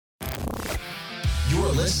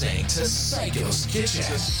listening to Psycho's Kitchen.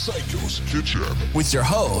 With your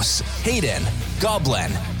hosts, Hayden,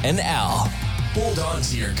 Goblin, and Al. Hold on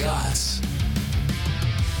to your guts.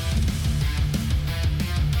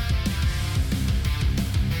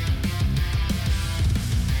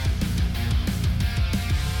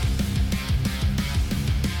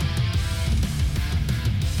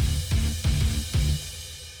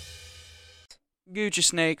 Gucci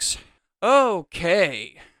snakes.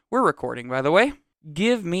 Okay. We're recording, by the way.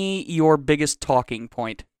 Give me your biggest talking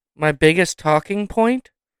point. My biggest talking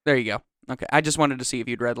point? There you go. Okay. I just wanted to see if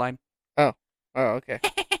you'd redline. Oh, okay.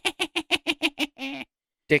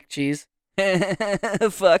 Dick cheese.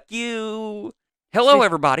 Fuck you. Hello,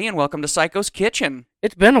 everybody, and welcome to Psycho's Kitchen.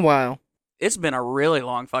 It's been a while. It's been a really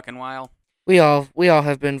long fucking while. We all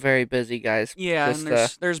have been very busy, guys. Yeah, and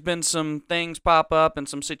there's been some things pop up and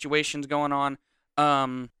some situations going on.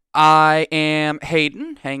 I am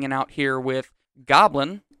Hayden, hanging out here with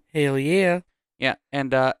Goblin. Hell yeah. Yeah,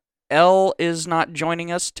 and Elle is not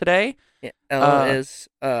joining us today. Yeah, Elle is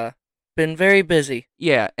been very busy.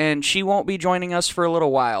 Yeah, and she won't be joining us for a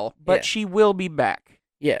little while, but she will be back.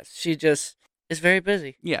 Yes, she just is very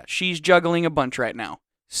busy. Yeah, she's juggling a bunch right now.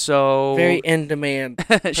 So very in demand.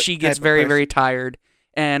 She gets very, very tired,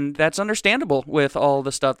 and that's understandable with all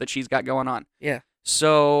the stuff that she's got going on. Yeah.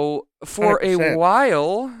 So for 100%. a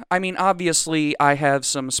while, I mean, obviously, I have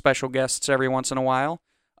some special guests every once in a while.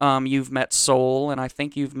 You've met Soul, and I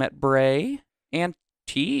think you've met Bray and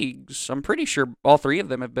Teagues. I'm pretty sure all three of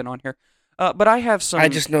them have been on here. But I have some. I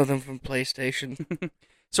just know them from PlayStation.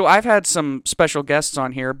 So I've had some special guests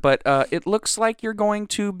on here, but it looks like you're going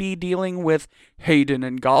to be dealing with Hayden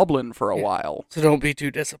and Goblin for a while. So don't be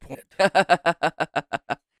too disappointed.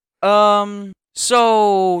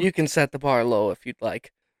 So you can set the bar low if you'd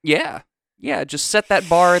like. Yeah, just set that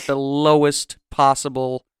bar at the lowest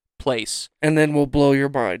possible place. And then we'll blow your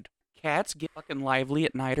mind. Cats get fucking lively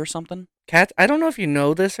at night or something? Cats, I don't know if you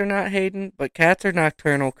know this or not, Hayden, but cats are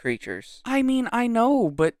nocturnal creatures. I mean, I know,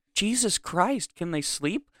 but Jesus Christ, can they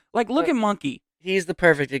sleep? Like, look at Monkey. He's the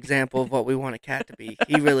perfect example of what we want a cat to be.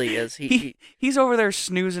 He really is. He's over there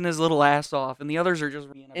snoozing his little ass off, and the others are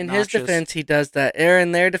just being obnoxious. In his defense, he does that. Or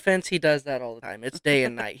in their defense, he does that all the time. It's day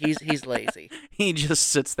and night. He's lazy. He just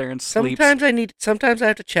sits there and sleeps. Sometimes I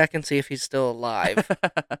have to check and see if he's still alive.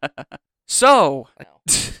 So,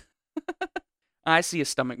 I see his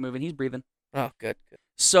stomach moving. He's breathing. Oh, good.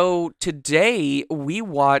 So today we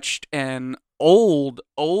watched an old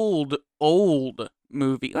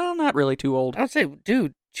movie. Well, not really too old. I would say,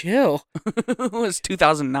 dude, chill. It was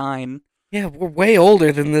 2009. Yeah, we're way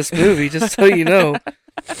older than this movie, just so you know.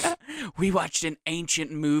 We watched an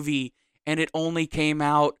ancient movie, and it only came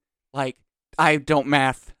out, like, I don't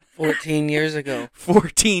math. 14 years ago.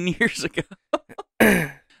 14 years ago.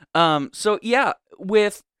 So, yeah,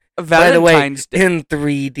 with By Valentine's the way, in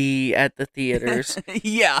 3D at the theaters.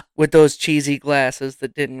 Yeah. With those cheesy glasses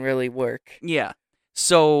that didn't really work. Yeah.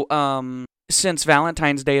 So, since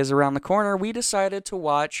Valentine's Day is around the corner, we decided to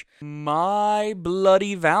watch My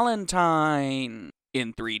Bloody Valentine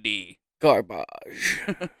in 3D. Garbage.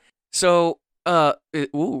 So,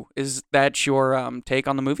 is that your take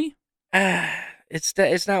on the movie?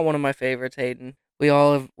 It's not one of my favorites, Hayden. We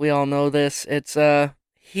all know this. It's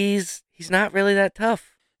he's not really that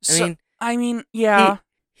tough. I mean, yeah.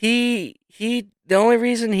 He the only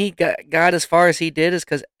reason he got as far as he did is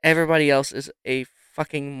because everybody else is a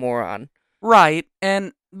fucking moron. Right,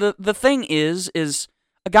 and the thing is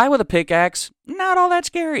a guy with a pickaxe, not all that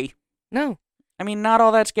scary. No. I mean, not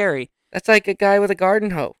all that scary. That's like a guy with a garden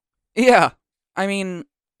hoe. Yeah. I mean,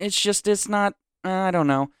 it's not, I don't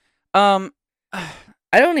know. I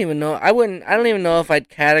don't even know. I don't even know if I'd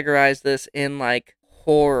categorize this in, like,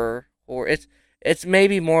 horror. Or it's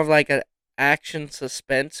maybe more of like an action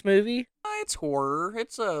suspense movie. It's horror.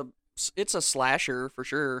 It's a slasher for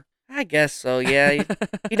sure. I guess so. Yeah,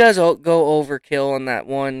 he does go overkill on that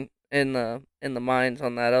one in the mines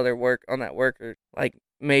on that worker, like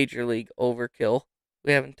major league overkill.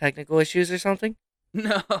 We having technical issues or something?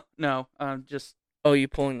 No. Just. Oh, you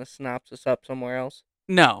pulling the synopsis up somewhere else?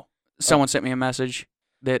 No. Someone sent me a message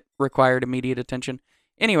that required immediate attention.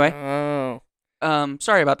 Anyway. Oh.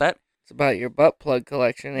 Sorry about that. It's about your butt plug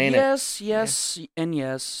collection, ain't it? Yes, and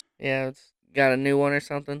yes. Yeah, it's got a new one or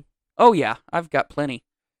something? Oh, yeah, I've got plenty.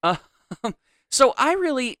 So I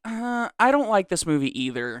really, I don't like this movie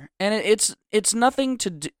either. And it's nothing to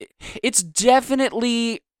do, it's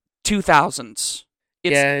definitely 2000s.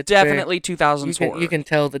 It's definitely 2000s horror. You can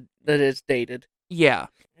tell that it's dated. Yeah.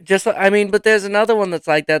 But there's another one that's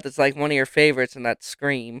like that, that's like one of your favorites, and that's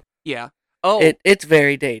Scream. Yeah. Oh. It's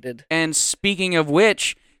very dated. And speaking of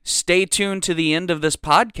which, stay tuned to the end of this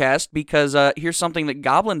podcast because here's something that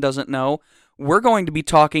Goblin doesn't know. We're going to be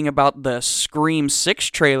talking about the Scream 6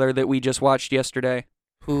 trailer that we just watched yesterday.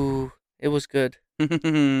 Ooh, it was good.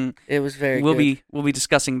 It was very good. good. We'll be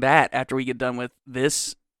discussing that after we get done with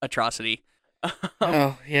this atrocity.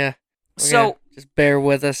 Oh, yeah. So just bear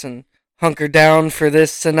with us and hunker down for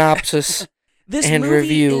this synopsis this and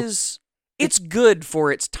movie review. It's good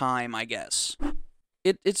for its time, I guess.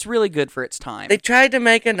 It's really good for its time. They tried to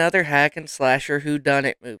make another hack and slasher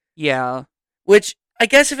whodunit movie. Yeah. Which, I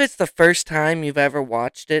guess if it's the first time you've ever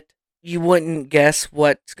watched it, you wouldn't guess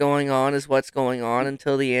what's going on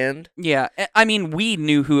until the end. Yeah. I mean, we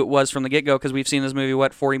knew who it was from the get-go because we've seen this movie,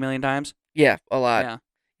 40 million times? Yeah, a lot.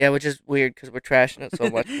 Yeah, which is weird because we're trashing it so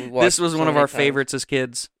much. This was one of our favorites as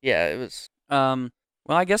kids. Yeah, it was.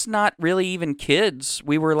 Well, I guess not really even kids.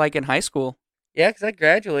 We were in high school. Yeah, because I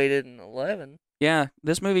graduated in 11. Yeah,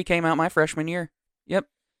 this movie came out my freshman year. Yep.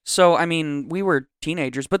 So, I mean, we were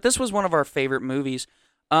teenagers, but this was one of our favorite movies.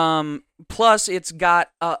 Plus, it's got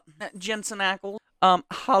Jensen Ackles.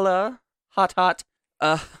 Holla, hot.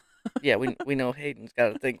 Yeah, we know Hayden's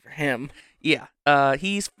got a thing for him. Yeah.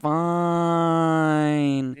 He's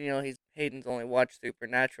fine. Hayden's only watched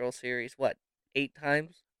Supernatural series 8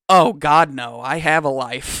 times? Oh God, no! I have a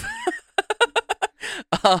life.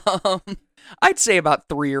 I'd say about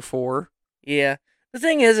 3 or 4. Yeah. The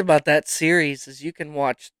thing is about that series is you can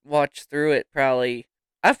watch through it probably.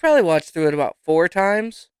 I've probably watched through it about 4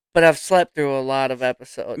 times, but I've slept through a lot of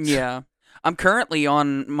episodes. Yeah. I'm currently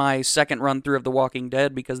on my second run through of The Walking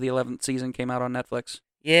Dead because the 11th season came out on Netflix.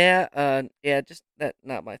 Yeah, just that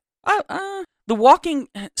not my. The Walking.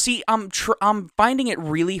 See, I'm finding it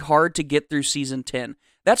really hard to get through season 10.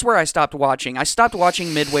 That's where I stopped watching. I stopped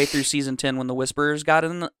watching midway through season 10 when the Whisperers got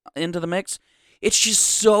into the mix. It's just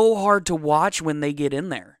so hard to watch when they get in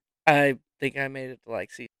there. I think I made it to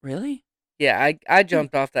season. Really? Yeah, I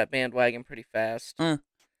jumped off that bandwagon pretty fast.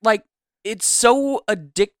 It's so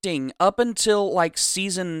addicting up until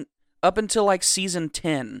season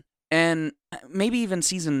 10 and maybe even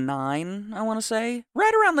season 9, I want to say.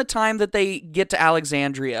 Right around the time that they get to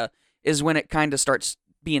Alexandria is when it kind of starts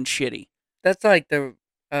being shitty. That's like the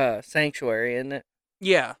sanctuary, isn't it?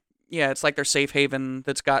 Yeah. Yeah, it's like their safe haven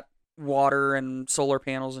that's got water and solar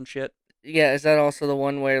panels and shit. Yeah, is that also the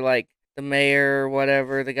one where the mayor or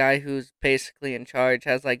whatever, the guy who's basically in charge,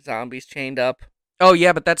 has zombies chained up? Oh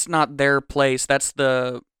yeah, but that's not their place. That's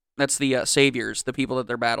the saviors, the people that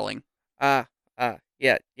they're battling. Yeah.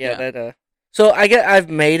 That So I've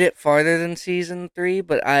made it farther than season 3,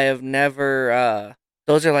 but I have never.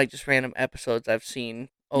 Those are just random episodes I've seen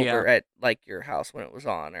over at your house when it was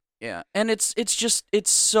on. Yeah, and it's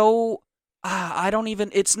so.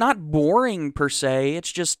 It's not boring per se.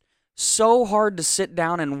 It's just so hard to sit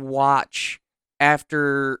down and watch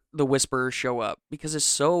after the Whisperers show up because it's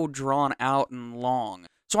so drawn out and long.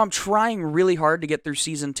 So I'm trying really hard to get through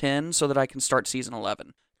season 10 so that I can start season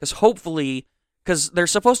 11. Because they're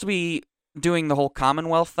supposed to be doing the whole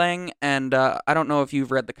Commonwealth thing, and I don't know if you've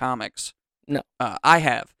read the comics. No. I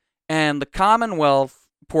have. And the Commonwealth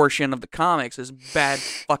portion of the comics is bad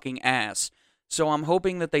fucking ass. So I'm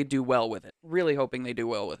hoping that they do well with it. Really hoping they do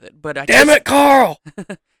well with it. But damn it, Carl!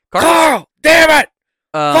 Carl! Damn it!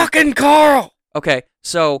 Fucking Carl! Okay,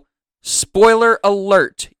 so spoiler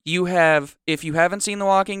alert. If you haven't seen The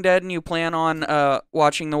Walking Dead and you plan on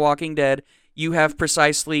watching The Walking Dead, you have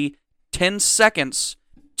precisely 10 seconds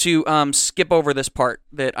to skip over this part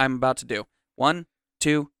that I'm about to do. 1,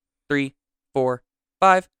 2, 3, 4,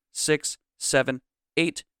 5, 6, 7,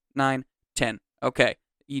 8, 9, 10. Okay.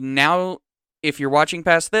 Now, if you're watching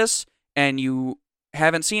past this and you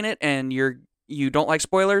haven't seen it and you don't like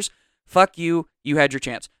spoilers, fuck you. You had your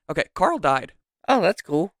chance. Okay, Carl died. Oh, that's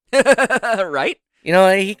cool. Right?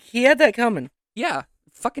 He had that coming. Yeah.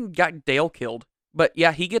 Fucking got Dale killed. But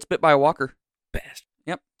yeah, he gets bit by a walker. Best.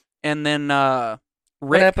 Yep. And then Rick.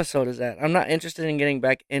 What episode is that? I'm not interested in getting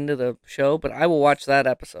back into the show, but I will watch that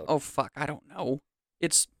episode. Oh, fuck. I don't know.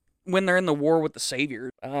 It's when they're in the war with the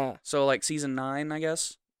Saviors. Ah. So, season 9, I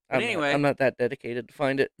guess. But anyway. I'm not that dedicated to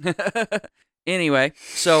find it. Anyway.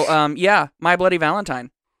 So, yeah. My Bloody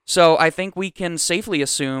Valentine. So, I think we can safely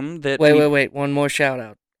assume that... Wait. One more shout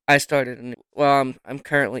out. I started I'm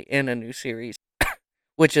currently in a new series,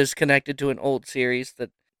 which is connected to an old series that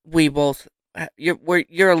we both...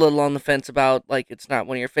 You're a little on the fence about, it's not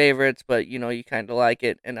one of your favorites, but, you kind of like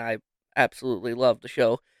it, and I absolutely love the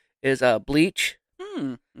show, is Bleach.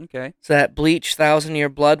 Okay. So that Bleach 1,000-Year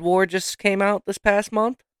Blood War just came out this past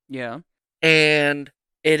month. Yeah. And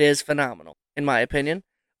it is phenomenal, in my opinion.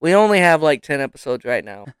 We only have 10 episodes right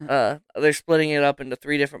now. They're splitting it up into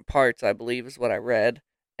 3 different parts, I believe, is what I read.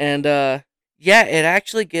 And yeah, it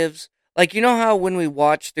actually gives, like, you know how when we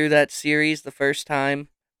watched through that series the first time,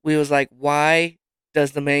 we was like, why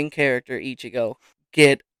does the main character Ichigo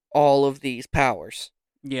get all of these powers?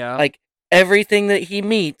 Yeah. Like, everything that he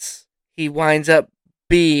meets, he winds up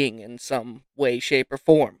being in some way, shape, or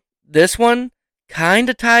form. This one kind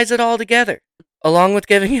of ties it all together, along with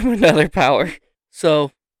giving him another power.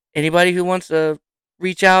 So, anybody who wants to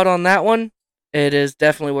reach out on that one, it is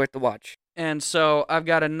definitely worth the watch. And so I've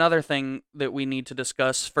got another thing that we need to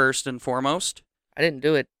discuss first and foremost. I didn't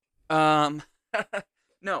do it.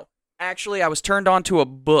 No. Actually, I was turned on to a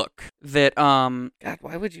book that, God,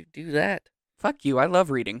 why would you do that? Fuck you, I love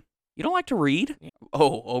reading. You don't like to read?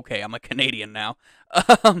 Oh, okay, I'm a Canadian now.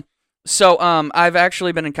 I've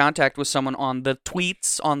actually been in contact with someone on the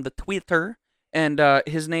tweets, on the Twitter, and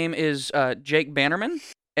his name is Jake Bannerman,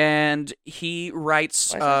 and he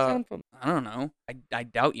writes, Why does that sound familiar? I don't know, I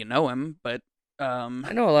doubt you know him, but,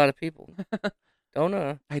 I know a lot of people.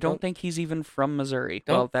 I don't think he's even from Missouri.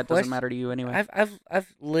 Don't Well, that doesn't question- matter to you anyway.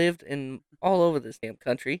 I've lived in all over this damn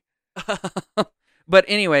country. But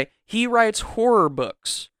anyway, he writes horror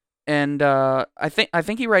books, and I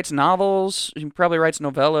think he writes novels. He probably writes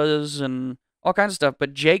novellas and all kinds of stuff.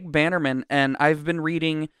 But Jake Bannerman, and I've been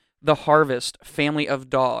reading The Harvest: Family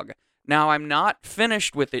of Dog. Now I'm not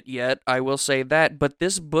finished with it yet. I will say that, but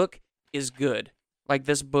this book is good. Like,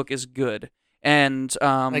 this book is good, and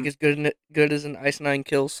Like as good as an Ice Nine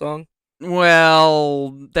Kills song.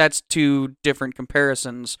 well, that's two different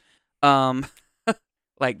comparisons.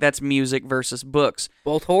 Like, that's music versus books.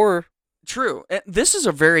 Both horror. True. This is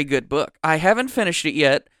a very good book. I haven't finished it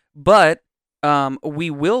yet, but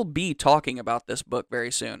we will be talking about this book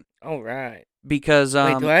very soon. All right. Because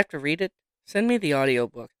Wait, do I have to read it? Send me the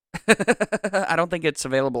audiobook. I don't think it's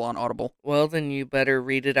available on Audible. Well, then you better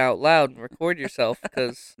read it out loud and record yourself,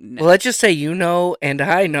 because... No. Well, let's just say you know and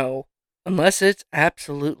I know. Unless it's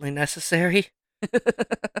absolutely necessary.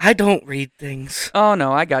 I don't read things. Oh,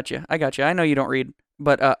 no, I got you. I know you don't read,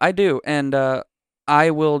 but I do, and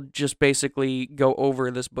I will just basically go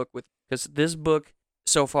over this book with, because this book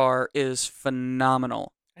so far is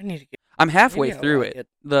phenomenal. I need to get... I'm halfway Maybe I'll through like it.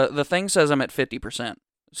 The thing says I'm at 50%.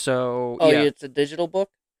 So, Oh, yeah. it's a digital book?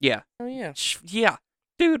 Yeah. Oh, yeah. Yeah.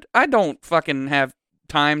 Dude, I don't fucking have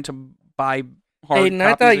time to buy hard Hayden,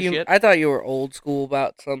 copies of shit. I thought you were old school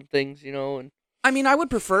about some things, you know, and I mean, I would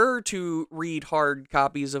prefer to read hard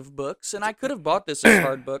copies of books, and I could have bought this as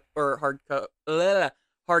hard book or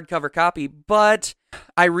hardcover copy, but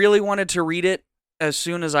I really wanted to read it as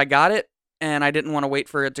soon as I got it, and I didn't want to wait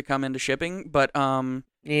for it to come into shipping. But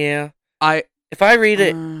yeah. I If I read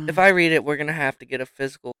it, we're gonna have to get a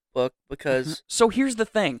physical book, because so here's the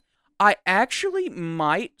thing. I actually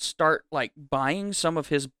might start like buying some of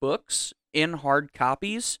his books in hard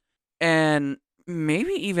copies, and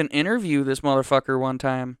maybe even interview this motherfucker one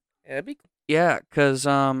time. yeah, that'd be cool. Yeah, because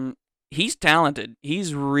he's talented.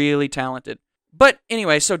 He's really talented. But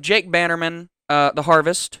anyway, so Jake Bannerman, The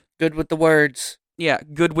Harvest. Good with the words. Yeah,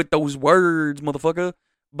 good with those words, motherfucker.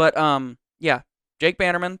 But yeah, Jake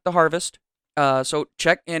Bannerman, The Harvest. So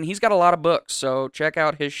check, and he's got a lot of books, so check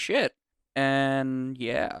out his shit. And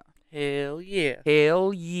yeah. Hell yeah.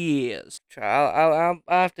 Hell yes. I'll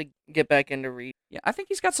have to get back into read. Yeah, I think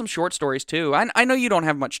he's got some short stories too. I know you don't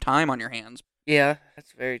have much time on your hands. Yeah,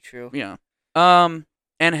 that's very true. Yeah.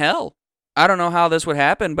 And hell, I don't know how this would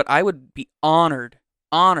happen, but I would be honored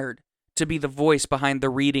to be the voice behind the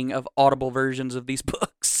reading of audible versions of these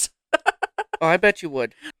books. Oh, I bet you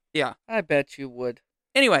would. Yeah. I bet you would.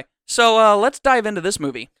 Anyway, so let's dive into this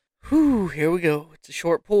movie. Whew, here we go. It's a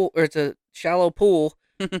short pool, or it's a shallow pool.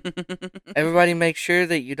 Everybody make sure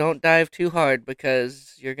that you don't dive too hard,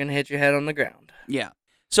 because you're going to hit your head on the ground. Yeah.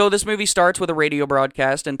 So this movie starts with a radio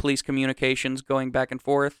broadcast and police communications going back and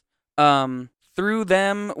forth. Through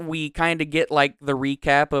them, we kind of get like the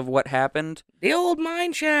recap of what happened. The old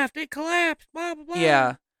mine shaft, it collapsed, blah, blah, blah.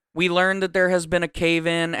 Yeah. We learned that there has been a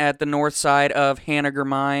cave-in at the north side of Hanager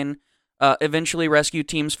Mine. Eventually, rescue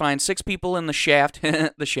teams find 6 people in the shaft.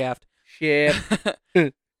 The shaft. Shaft.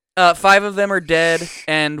 5 of them are dead,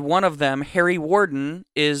 and one of them, Harry Warden,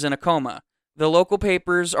 is in a coma. The local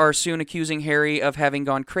papers are soon accusing Harry of having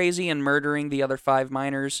gone crazy and murdering the other 5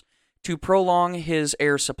 miners to prolong his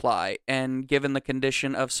air supply, and given the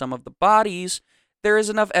condition of some of the bodies, there is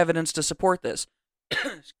enough evidence to support this.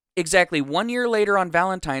 Exactly 1 year later on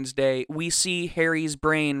Valentine's Day, we see Harry's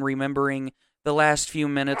brain remembering the last few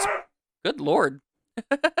minutes. Good lord.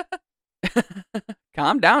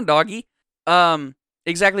 Calm down, doggy.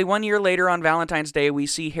 Exactly 1 year later on Valentine's Day, we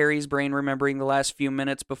see Harry's brain remembering the last few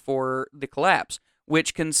minutes before the collapse,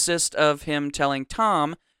 which consists of him telling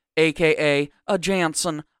Tom, a.k.a. a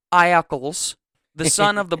Jansen, Iacles, the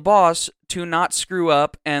son of the boss, to not screw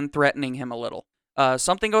up and threatening him a little.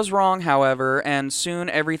 Something goes wrong, however, and soon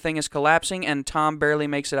everything is collapsing and Tom barely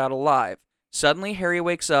makes it out alive. Suddenly, Harry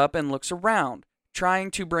wakes up and looks around.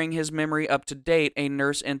 Trying to bring his memory up to date, a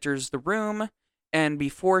nurse enters the room, and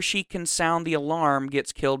before she can sound the alarm,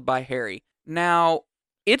 gets killed by Harry. Now,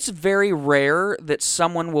 it's very rare that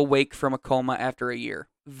someone will wake from a coma after a year.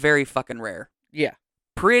 Very fucking rare. Yeah.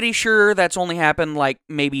 Pretty sure that's only happened, like,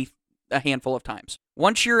 maybe a handful of times.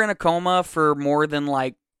 Once you're in a coma for more than,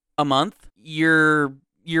 like, a month, you're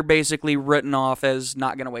basically written off as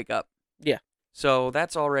not gonna wake up. Yeah. So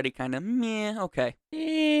that's already kind of meh, okay.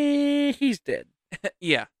 He's dead.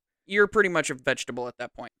 Yeah. You're pretty much a vegetable at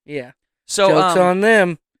that point. Yeah. So, Joke's on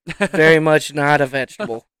them. Very much not a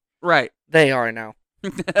vegetable. Right. They are now.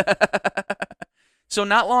 So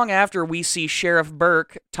not long after, we see Sheriff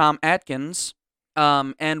Burke, Tom Atkins,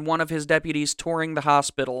 and one of his deputies touring the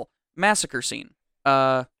hospital massacre scene.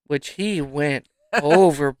 Which he went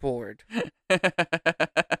overboard.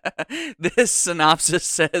 This synopsis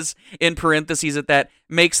says, in parentheses at that,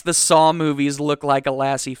 makes the Saw movies look like a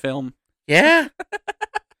Lassie film. Yeah.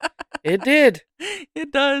 It did.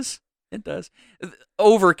 It does. It does.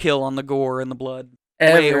 Overkill on the gore and the blood.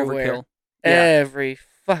 Everywhere. Way overkill. Yeah. Every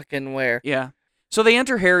fucking where. Yeah. So they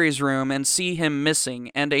enter Harry's room and see him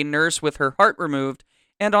missing, and a nurse with her heart removed,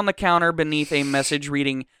 and on the counter beneath a message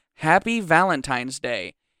reading, Happy Valentine's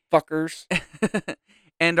Day. Fuckers.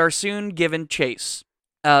 And are soon given chase,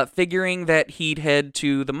 figuring that he'd head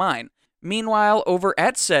to the mine. Meanwhile, over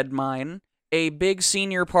at said mine, a big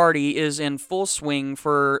senior party is in full swing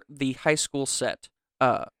for the high school set.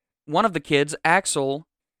 One of the kids, Axel,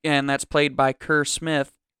 and that's played by Kerr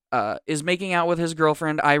Smith, is making out with his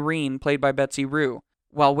girlfriend, Irene, played by Betsy Rue,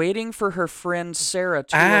 while waiting for her friend Sarah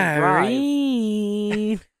to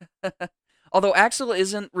arrive. Although Axel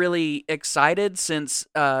isn't really excited since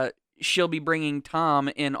she'll be bringing Tom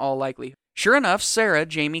in all likelihood. Sure enough, Sarah,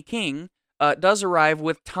 Jamie King, does arrive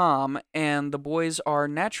with Tom, and the boys are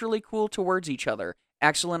naturally cool towards each other.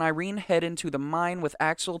 Axel and Irene head into the mine with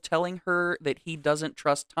Axel telling her that he doesn't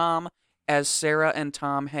trust Tom, as Sarah and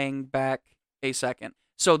Tom hang back a second.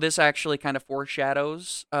 So this actually kind of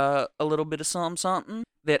foreshadows a little bit of something,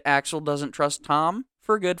 that Axel doesn't trust Tom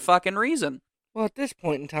for good fucking reason. Well, at this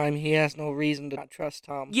point in time, he has no reason to not trust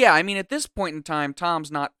Tom. Yeah, I mean, at this point in time, Tom's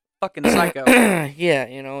not fucking psycho. Yeah,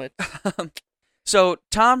 you know, it's... So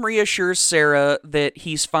Tom reassures Sarah that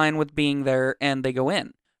he's fine with being there, and they go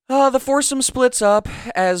in. The foursome splits up,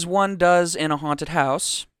 as one does in a haunted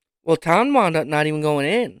house. Well, Tom wound up not even going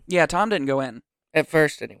in. Yeah, Tom didn't go in. At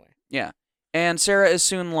first, anyway. Yeah. And Sarah is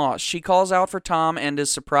soon lost. She calls out for Tom and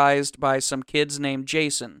is surprised by some kid named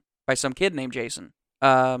Jason.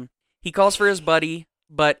 He calls for his buddy,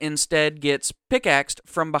 but instead gets pickaxed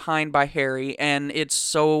from behind by Harry, and it's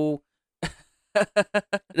so...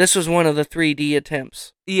 This was one of the 3D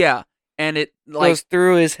attempts. Yeah, and it goes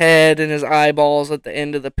through his head and his eyeballs at the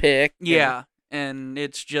end of the pick. Yeah, and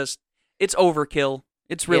it's overkill.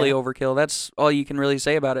 It's really overkill. That's all you can really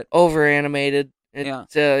say about it. Over animated.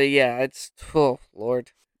 It's oh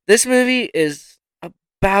Lord. This movie is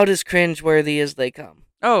about as cringeworthy as they come.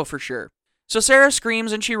 Oh, for sure. So Sarah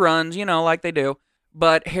screams and she runs, like they do.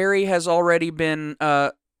 But Harry has already been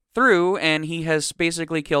through, and he has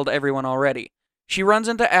basically killed everyone already. She runs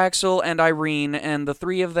into Axel and Irene, and the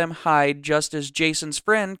three of them hide just as Jason's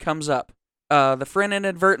friend comes up. The friend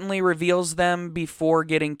inadvertently reveals them before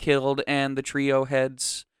getting killed, and the trio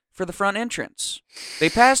heads for the front entrance. They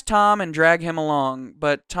pass Tom and drag him along,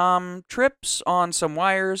 but Tom trips on some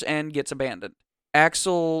wires and gets abandoned.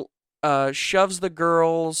 Axel shoves the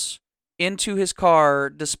girls into his car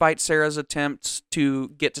despite Sarah's attempts to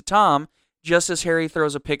get to Tom, just as Harry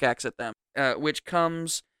throws a pickaxe at them, which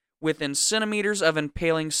comes within centimeters of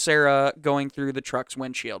impaling Sarah going through the truck's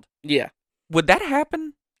windshield. Yeah. Would that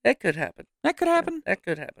happen? That could happen. That could happen? That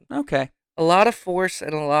could happen. Okay. A lot of force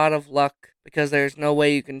and a lot of luck, because there's no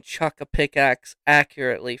way you can chuck a pickaxe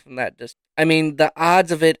accurately from that distance. I mean, the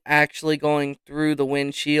odds of it actually going through the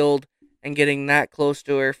windshield and getting that close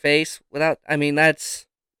to her face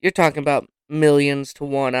you're talking about millions to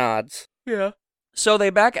 1 odds. Yeah. So they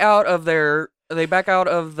back out of the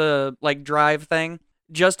drive thing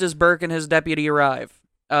just as Burke and his deputy arrive.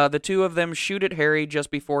 The two of them shoot at Harry just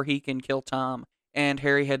before he can kill Tom, and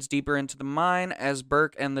Harry heads deeper into the mine as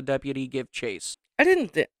Burke and the deputy give chase.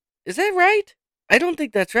 Is that right? I don't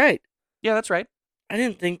think that's right. Yeah, that's right. I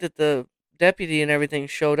didn't think that the deputy and everything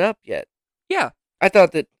showed up yet. Yeah. I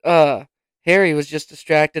thought that Harry was just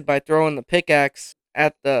distracted by throwing the pickaxe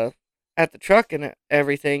at the truck and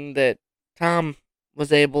everything, that Tom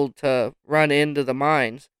was able to run into the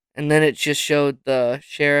mines. And then it just showed the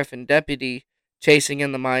sheriff and deputy chasing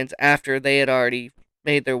in the mines after they had already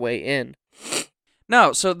made their way in.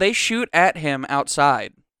 No, so they shoot at him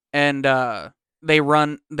outside, and they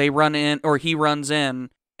run in, or he runs in,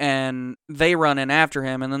 and they run in after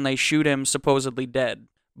him, and then they shoot him supposedly dead.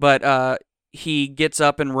 But he gets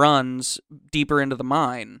up and runs deeper into the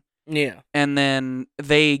mine. Yeah. And then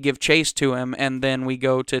they give chase to him, and then we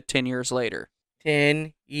go to 10 years later.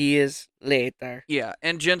 10 years later. Yeah,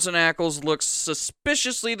 and Jensen Ackles looks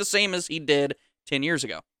suspiciously the same as he did 10 years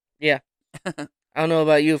ago. Yeah. I don't know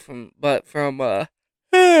about you, but from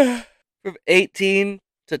 18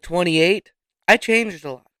 to 28, I changed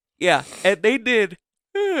a lot. Yeah, and they did.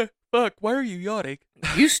 Fuck, why are you yawning?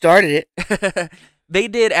 You started it. They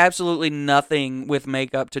did absolutely nothing with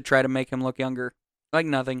makeup to try to make him look younger. Like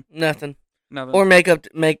nothing. Nothing. Nothing. Or makeup to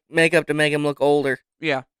make him look older.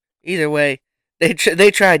 Yeah. Either way, they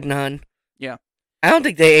tried none. Yeah. I don't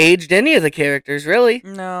think they aged any of the characters, really.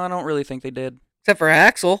 No, I don't really think they did. Except for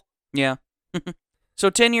Axel. Yeah. So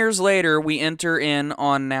 10 years later, we enter in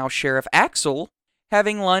on now Sheriff Axel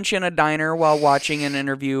having lunch in a diner while watching an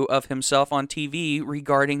interview of himself on TV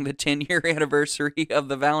regarding the 10-year anniversary of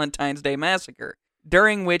the Valentine's Day Massacre,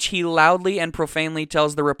 during which he loudly and profanely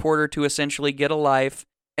tells the reporter to essentially get a life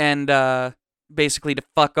and basically to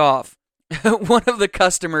fuck off. One of the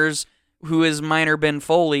customers, who is Minor Ben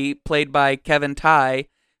Foley, played by Kevin Tighe,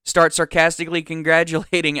 starts sarcastically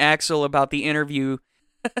congratulating Axel about the interview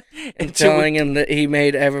and telling him that he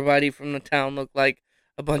made everybody from the town look like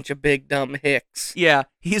a bunch of big dumb hicks. Yeah,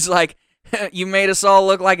 he's like, you made us all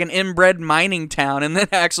look like an inbred mining town. And then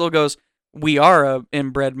Axel goes, we are a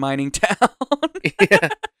inbred mining town. Yeah.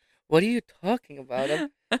 What are you talking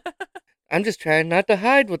about? I'm just trying not to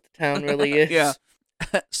hide what the town really is. Yeah.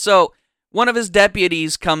 So one of his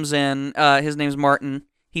deputies comes in. His name's Martin.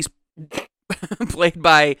 He's played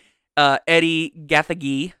by Eddie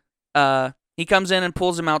Gathegi. He comes in and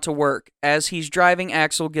pulls him out to work. As he's driving,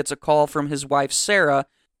 Axel gets a call from his wife, Sarah,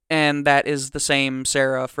 and that is the same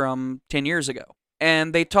Sarah from 10 years ago.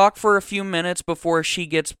 And they talk for a few minutes before she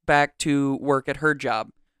gets back to work at her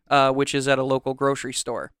job, which is at a local grocery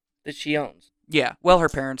store. That she owns. Yeah, well, her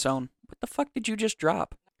parents own. What the fuck did you just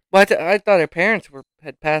drop? Well, I thought her parents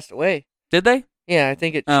had passed away. Did they? Yeah, I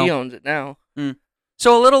think she owns it now. Mm.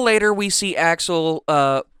 So a little later, we see Axel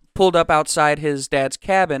pulled up outside his dad's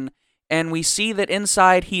cabin, and we see that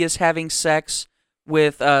inside he is having sex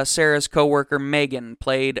with Sarah's coworker Megan,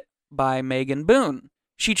 played by Megan Boone.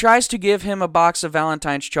 She tries to give him a box of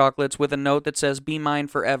Valentine's chocolates with a note that says, "Be mine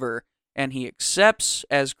forever," and he accepts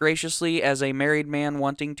as graciously as a married man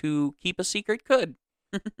wanting to keep a secret could.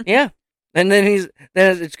 Yeah. And then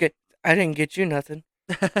it's good. I didn't get you nothing.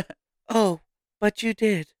 Oh, but you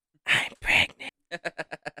did. I'm pregnant.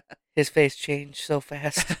 His face changed so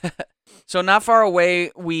fast. So not far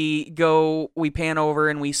away, we pan over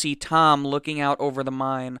and we see Tom looking out over the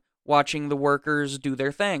mine, watching the workers do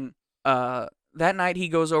their thing. That night he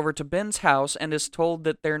goes over to Ben's house and is told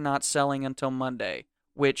that they're not selling until Monday,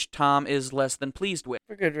 which Tom is less than pleased with.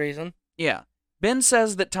 For good reason. Yeah. Ben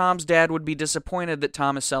says that Tom's dad would be disappointed that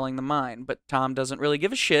Tom is selling the mine, but Tom doesn't really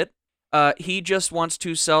give a shit. He just wants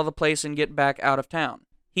to sell the place and get back out of town.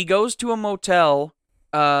 He goes to a motel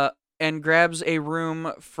and grabs a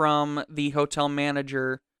room from the hotel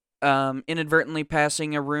manager, inadvertently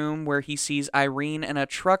passing a room where he sees Irene and a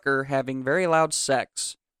trucker having very loud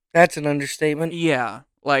sex. That's an understatement. Yeah,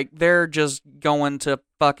 like they're just going to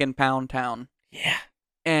fucking Pound Town. Yeah.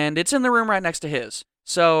 And it's in the room right next to his.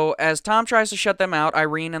 So as Tom tries to shut them out,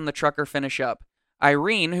 Irene and the trucker finish up.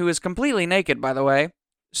 Irene, who is completely naked, by the way,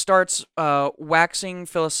 starts waxing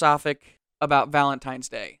philosophic about Valentine's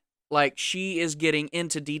Day. Like, she is getting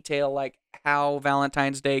into detail, like, how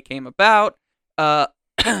Valentine's Day came about.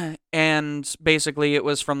 And basically it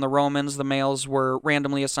was from the Romans. The males were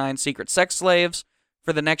randomly assigned secret sex slaves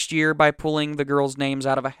for the next year by pulling the girls' names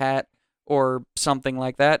out of a hat or something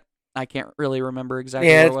like that. I can't really remember exactly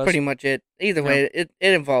what it was. Yeah, that's pretty much it. Either way, it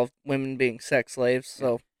involved women being sex slaves,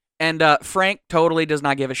 so... And Frank totally does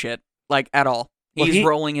not give a shit, like, at all. He's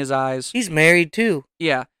rolling his eyes. He's married, too.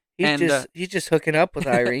 Yeah. He's just hooking up with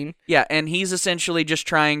Irene. Yeah, and he's essentially just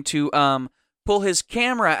trying to pull his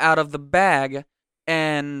camera out of the bag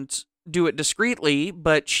and do it discreetly,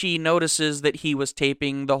 but she notices that he was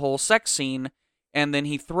taping the whole sex scene, and then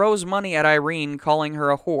he throws money at Irene, calling her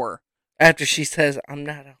a whore. After she says, "I'm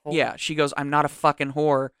not a whore." Yeah, she goes, "I'm not a fucking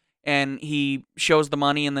whore," and he shows the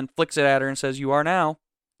money and then flicks it at her and says, "You are now."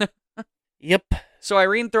 Yep. So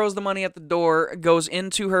Irene throws the money at the door, goes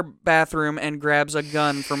into her bathroom, and grabs a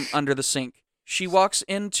gun from under the sink. She walks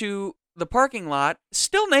into the parking lot,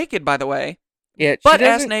 still naked, by the way, Yeah, but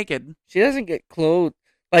ass naked. She doesn't get clothed.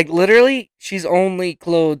 Like, literally, she's only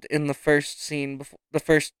clothed in the first scene,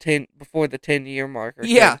 before the 10-year mark. Or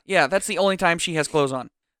Yeah, 10. yeah, that's the only time she has clothes on.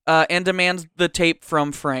 And demands the tape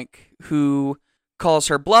from Frank, who calls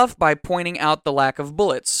her bluff by pointing out the lack of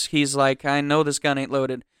bullets. He's like, I know this gun ain't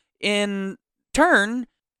loaded. In turn,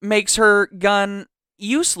 makes her gun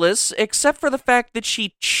useless, except for the fact that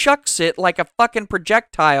she chucks it like a fucking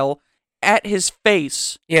projectile at his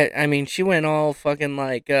face. Yeah, I mean, she went all fucking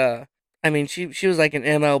like, she was like an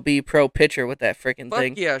MLB pro pitcher with that freaking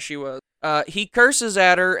thing. Yeah, she was. He curses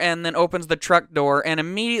at her and then opens the truck door and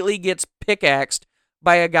immediately gets pickaxed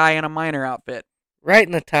by a guy in a miner outfit. Right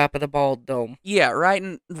in the top of the bald dome. Yeah, right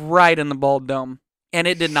in the bald dome. And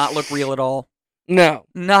it did not look real at all. No.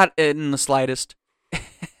 Not in the slightest.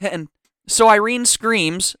 And so Irene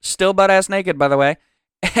screams, still butt-ass naked, by the way,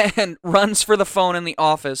 and runs for the phone in the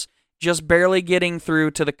office, just barely getting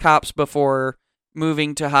through to the cops before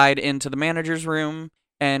moving to hide into the manager's room,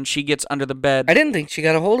 and she gets under the bed. I didn't think she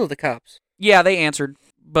got a hold of the cops. Yeah, they answered,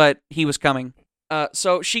 but he was coming.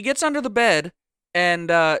 So she gets under the bed, and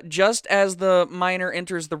just as the miner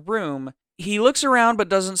enters the room, he looks around but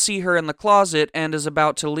doesn't see her in the closet and is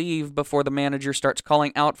about to leave before the manager starts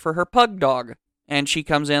calling out for her pug dog. And she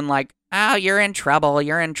comes in like, oh, you're in trouble,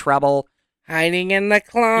 Hiding in the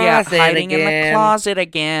closet Yeah, hiding in the closet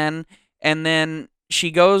again. And then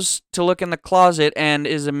she goes to look in the closet and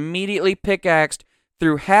is immediately pickaxed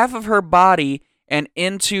through half of her body and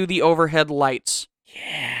into the overhead lights.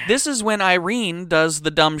 Yeah. This is when Irene does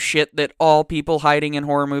the dumb shit that all people hiding in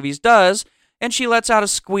horror movies does, and she lets out a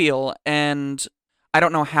squeal, and I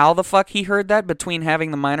don't know how the fuck he heard that between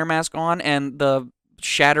having the miner mask on and the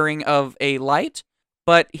shattering of a light,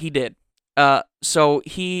 but he did. So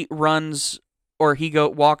he walks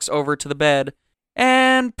over to the bed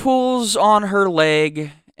and pulls on her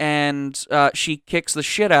leg, and she kicks the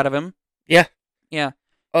shit out of him. Yeah. Yeah.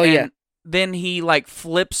 Oh, and yeah. Then he, like,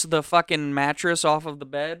 flips the fucking mattress off of the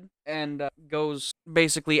bed and goes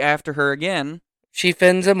basically after her again. She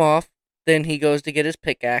fends him off. Then he goes to get his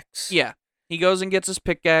pickaxe. Yeah. He goes and gets his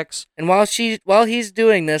pickaxe. And while he's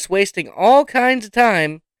doing this, wasting all kinds of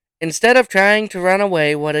time, instead of trying to run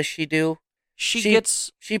away, what does she do? She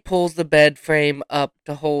pulls the bed frame up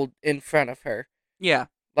to hold in front of her. Yeah.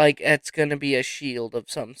 Like it's gonna be a shield of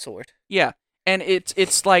some sort. Yeah. And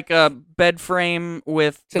it's like a bed frame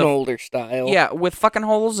with... It's an older style. Yeah, with fucking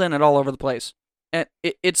holes in it all over the place. And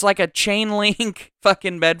it's like a chain link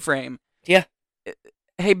fucking bed frame. Yeah.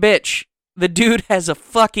 Hey, bitch, the dude has a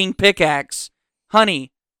fucking pickaxe.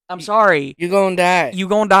 Honey, I'm sorry. You gonna die. You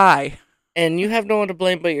gonna die. And you have no one to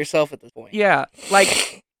blame but yourself at this point. Yeah,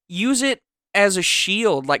 like, use it as a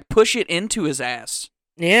shield. Like, push it into his ass.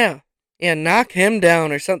 Yeah. Yeah, knock him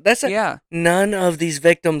down or something. Yeah. None of these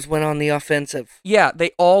victims went on the offensive. Yeah,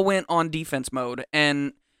 they all went on defense mode,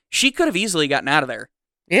 and she could have easily gotten out of there.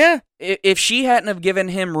 Yeah. If she hadn't have given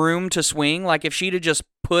him room to swing, like if she'd have just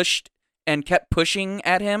pushed and kept pushing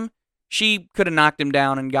at him, she could have knocked him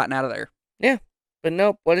down and gotten out of there. Yeah, but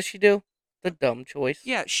nope, what does she do? The dumb choice.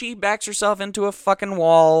 Yeah, she backs herself into a fucking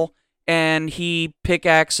wall, and he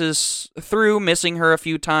pickaxes through, missing her a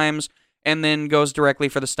few times, and then goes directly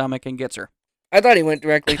for the stomach and gets her. I thought he went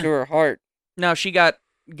directly through her heart. No, she got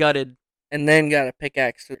gutted. And then got a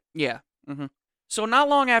pickaxe. Yeah. Mm-hmm. So not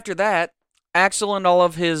long after that, Axel and all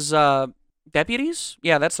of his deputies?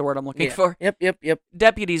 Yeah, that's the word I'm looking for. Yep.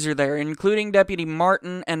 Deputies are there, including Deputy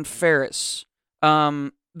Martin and Ferris.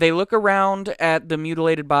 They look around at the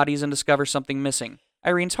mutilated bodies and discover something missing.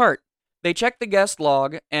 Irene's heart. They check the guest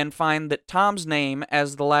log and find that Tom's name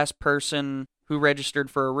as the last person who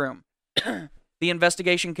registered for a room. The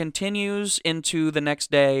investigation continues into the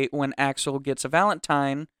next day when Axel gets a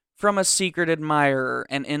Valentine from a secret admirer,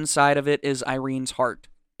 and inside of it is Irene's heart.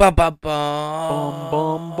 Bum, bum, bum. Bum,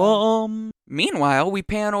 bum, bum. Meanwhile, we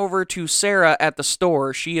pan over to Sarah at the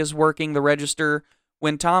store. She is working the register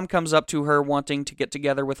when Tom comes up to her wanting to get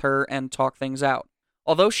together with her and talk things out.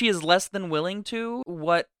 Although she is less than willing to,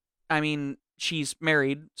 she's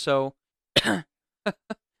married, so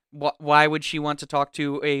why would she want to talk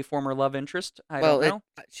to a former love interest? I don't know.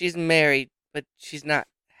 She's married, but she's not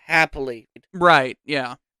happily. Right,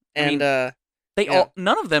 yeah. And,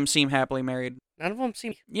 none of them seem happily married. None of them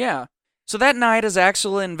seem... Yeah. So that night, as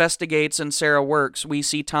Axel investigates and Sarah works, we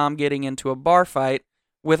see Tom getting into a bar fight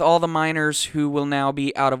with all the miners who will now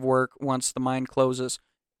be out of work once the mine closes.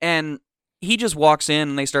 And he just walks in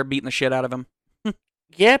and they start beating the shit out of him.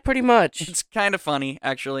 Yeah, pretty much. It's kind of funny,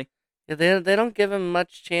 actually. Yeah, they don't give him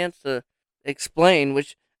much chance to explain,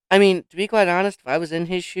 which, I mean, to be quite honest, if I was in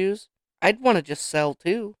his shoes, I'd want to just sell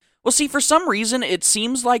too. Well, see, for some reason, it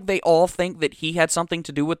seems like they all think that he had something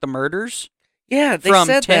to do with the murders. Yeah, they from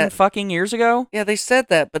said 10 that. fucking years ago. Yeah, they said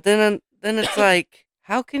that, but then it's like,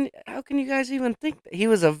 how can you guys even think that he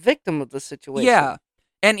was a victim of the situation? Yeah.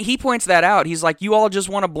 And he points that out. He's like, you all just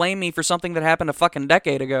want to blame me for something that happened a fucking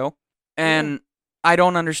decade ago. And I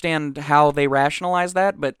don't understand how they rationalize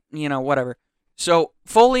that, but, whatever. So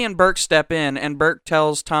Foley and Burke step in, and Burke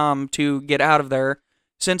tells Tom to get out of there,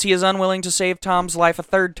 since he is unwilling to save Tom's life a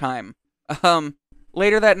third time.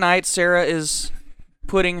 Later that night, Sarah is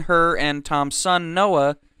putting her and Tom's son,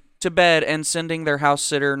 Noah, to bed and sending their house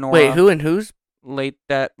sitter, Nora. Wait, who and whose?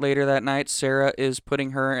 Later that night, Sarah is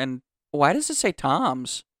putting her and... Why does it say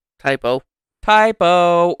Tom's? Typo,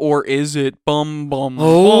 or is it bum bum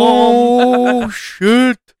oh,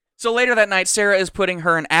 shit. So later that night, Sarah is putting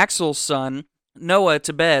her and Axel's son, Noah,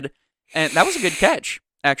 to bed, and that was a good catch,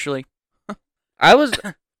 actually.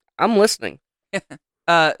 I'm listening.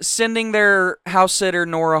 Sending their house sitter,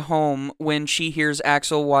 Nora, home when she hears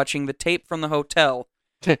Axel watching the tape from the hotel.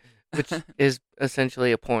 Which is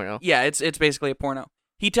essentially a porno. Yeah, it's basically a porno.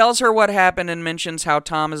 He tells her what happened and mentions how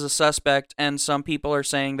Tom is a suspect, and some people are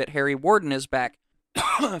saying that Harry Warden is back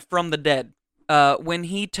from the dead. When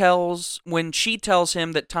she tells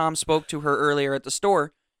him that Tom spoke to her earlier at the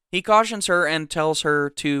store, he cautions her and tells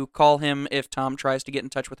her to call him if Tom tries to get in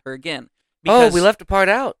touch with her again. We left a part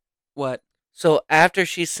out. What? So after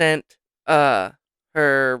she sent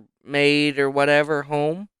her maid or whatever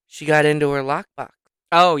home, she got into her lockbox.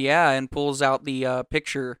 Oh, yeah, and pulls out the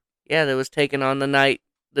picture. Yeah, that was taken on the night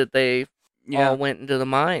that they all went into the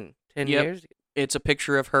mine 10 years ago. It's a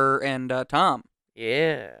picture of her and Tom.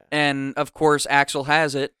 Yeah. And, of course, Axel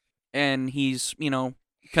has it, and he's,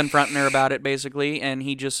 confronting her about it, basically, and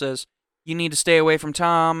he just says, you need to stay away from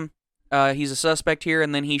Tom. He's a suspect here,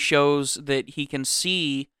 and then he shows that he can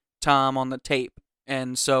see Tom on the tape,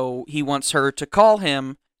 and so he wants her to call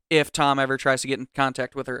him if Tom ever tries to get in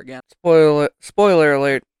contact with her again. Spoiler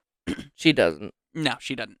alert, she doesn't. No,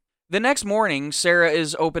 she doesn't. The next morning, Sarah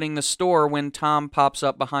is opening the store when Tom pops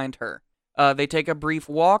up behind her. They take a brief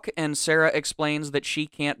walk, and Sarah explains that she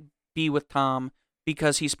can't be with Tom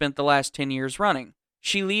because he spent the last 10 years running.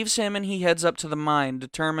 She leaves him and he heads up to the mine,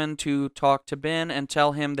 determined to talk to Ben and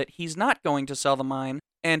tell him that he's not going to sell the mine,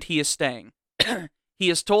 and he is staying. He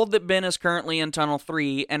is told that Ben is currently in Tunnel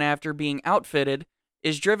 3, and after being outfitted,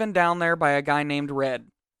 is driven down there by a guy named Red.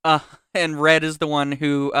 And Red is the one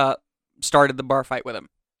who started the bar fight with him.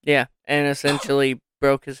 Yeah, and essentially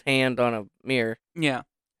broke his hand on a mirror. Yeah.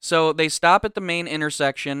 So they stop at the main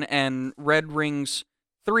intersection, and Red rings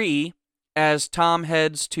 3 as Tom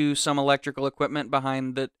heads to some electrical equipment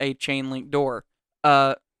behind a chain link door.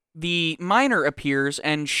 The miner appears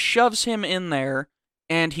and shoves him in there,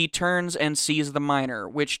 and he turns and sees the miner,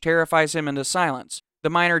 which terrifies him into silence. The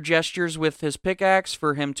miner gestures with his pickaxe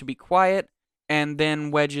for him to be quiet, and then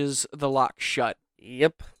wedges the lock shut.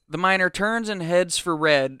 Yep. The miner turns and heads for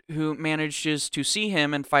Red, who manages to see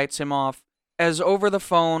him and fights him off, as over the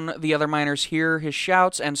phone, the other miners hear his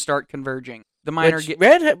shouts and start converging. The miner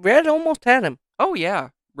Red almost had him. Oh, yeah.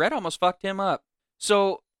 Red almost fucked him up.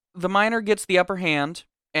 So the miner gets the upper hand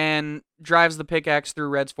and drives the pickaxe through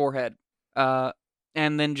Red's forehead.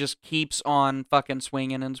 And then just keeps on fucking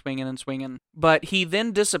swinging and swinging and swinging. But he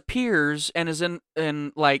then disappears and is in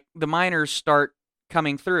the miners start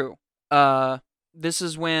coming through. This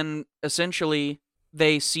is when, essentially,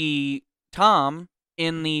 they see Tom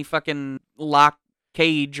in the fucking lock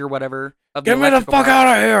cage or whatever. Get me the fuck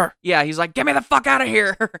out of here! Yeah, he's like, get me the fuck out of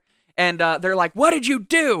here! And they're like, what did you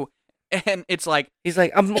do? And it's like... He's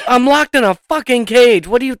like, I'm locked in a fucking cage.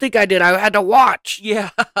 What do you think I did? I had to watch.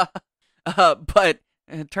 Yeah. But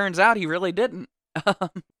it turns out he really didn't.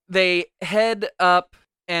 They head up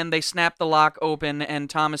and they snap the lock open, and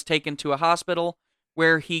Tom is taken to a hospital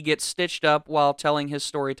where he gets stitched up while telling his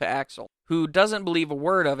story to Axel, who doesn't believe a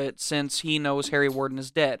word of it since he knows Harry Warden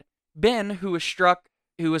is dead. Ben, who is stuck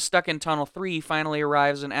in Tunnel 3, finally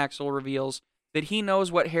arrives, and Axel reveals that he knows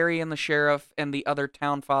what Harry and the sheriff and the other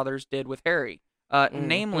town fathers did with Harry.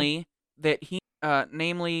 Namely,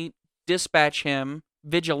 dispatch him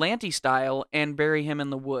vigilante style and bury him in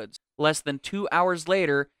the woods. Less than 2 hours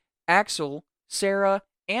later, Axel, Sarah,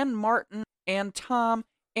 and Martin, and Tom,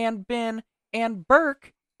 and Ben, and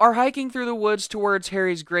Burke are hiking through the woods towards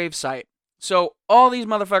Harry's gravesite. So all these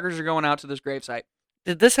motherfuckers are going out to this gravesite.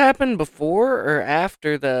 Did this happen before or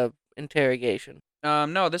after the interrogation?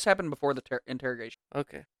 No, this happened before the interrogation.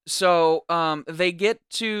 Okay. So they get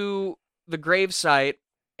to the gravesite,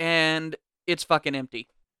 and it's fucking empty,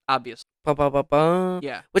 obviously.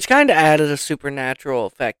 Yeah. Which kind of added a supernatural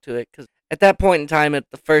effect to it, because at that point in time,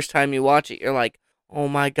 the first time you watch it, you're like, Oh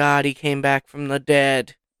my God, he came back from the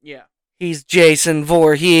dead. Yeah. He's Jason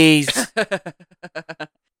Voorhees.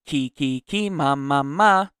 Key,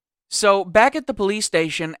 ma. So, back at the police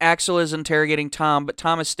station, Axel is interrogating Tom, but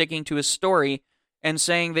Tom is sticking to his story and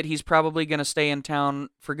saying that he's probably going to stay in town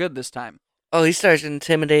for good this time. Oh, he starts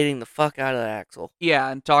intimidating the fuck out of Axel. Yeah,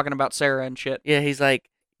 and talking about Sarah and shit. Yeah, he's like,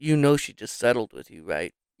 you know she just settled with you,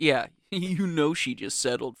 right? Yeah, you know she just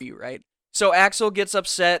settled for you, right? So Axel gets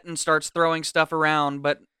upset and starts throwing stuff around,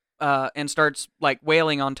 and starts like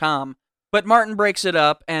wailing on Tom. But Martin breaks it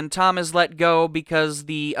up, and Tom is let go because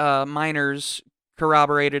the miners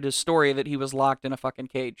corroborated his story that he was locked in a fucking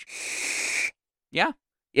cage. Yeah.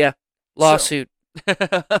 Yeah. Lawsuit.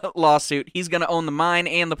 Lawsuit. He's gonna own the mine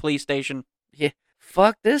and the police station. Yeah.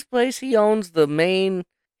 Fuck this place. He owns the main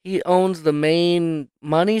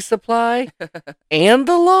money supply and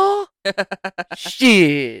the law?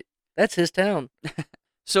 Shit. That's his town.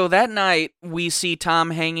 So that night, we see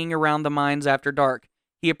Tom hanging around the mines after dark.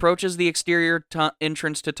 He approaches the exterior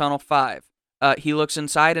entrance to Tunnel 5. He looks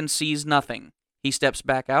inside and sees nothing. He steps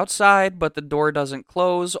back outside, but the door doesn't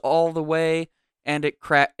close all the way, and it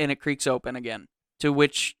creaks open again. To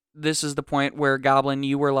which, this is the point where, Goblin,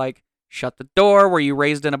 you were like, shut the door. Were you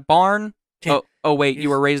raised in a barn? Oh wait, you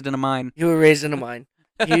were raised in a mine. You were raised in a mine.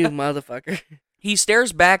 You motherfucker. He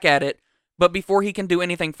stares back at it, but before he can do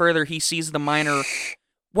anything further, he sees the miner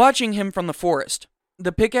watching him from the forest.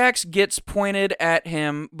 The pickaxe gets pointed at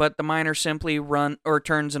him, but the miner simply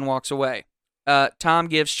turns and walks away. Tom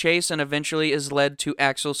gives chase and eventually is led to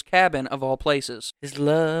Axel's cabin, of all places. His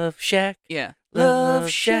love shack. Yeah. Love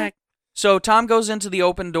shack. So Tom goes into the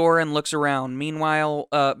open door and looks around. Meanwhile,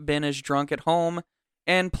 Ben is drunk at home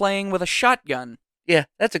and playing with a shotgun. Yeah,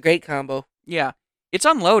 that's a great combo. Yeah. It's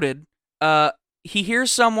unloaded. He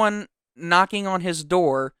hears someone knocking on his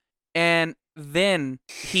door, and then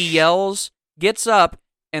he yells, gets up,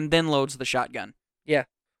 and then loads the shotgun. Yeah.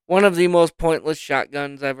 One of the most pointless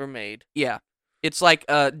shotguns ever made. Yeah. It's like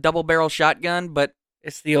a double-barrel shotgun, but...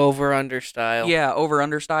 It's the over-under style. Yeah,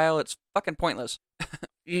 over-under style. It's fucking pointless.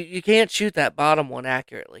 You can't shoot that bottom one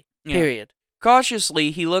accurately. Yeah. Period.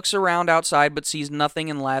 Cautiously, he looks around outside but sees nothing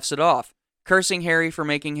and laughs it off, cursing Harry for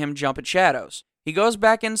making him jump at shadows. He goes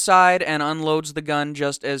back inside and unloads the gun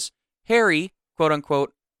just as Harry,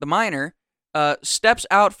 quote-unquote, the miner, steps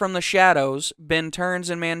out from the shadows. Ben turns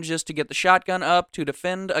and manages to get the shotgun up to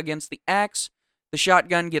defend against the axe. The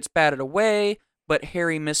shotgun gets batted away, but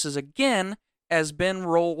Harry misses again as Ben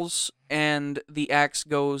rolls and the axe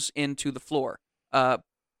goes into the floor.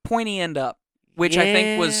 Pointy end up, which I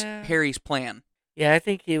think was Harry's plan. Yeah, I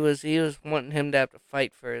think he was wanting him to have to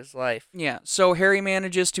fight for his life. Yeah, so Harry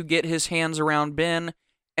manages to get his hands around Ben,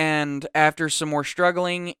 and after some more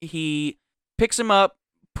struggling, he picks him up,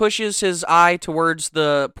 pushes his eye towards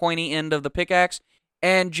the pointy end of the pickaxe,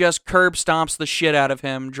 and just curb stomps the shit out of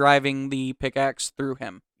him, driving the pickaxe through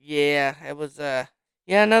him. Yeah, it was,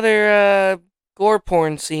 another, gore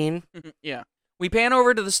porn scene. Yeah. We pan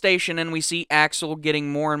over to the station, and we see Axel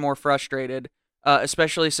getting more and more frustrated,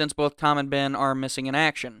 especially since both Tom and Ben are missing in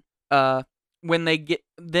action. When they get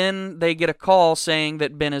a call saying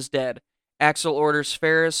that Ben is dead. Axel orders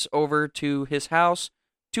Ferris over to his house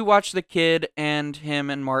to watch the kid, and him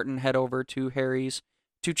and Martin head over to Harry's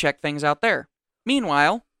to check things out there.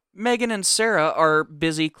 Meanwhile, Megan and Sarah are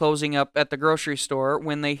busy closing up at the grocery store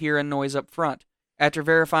when they hear a noise up front. After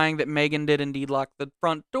verifying that Megan did indeed lock the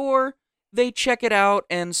front door, they check it out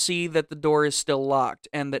and see that the door is still locked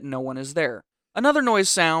and that no one is there. Another noise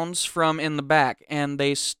sounds from in the back, and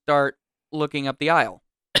they start looking up the aisle.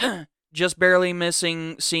 Just barely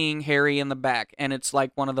seeing Harry in the back, and it's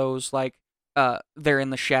like one of those, like, they're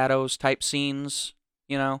in the shadows type scenes,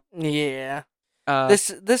 you know? Yeah.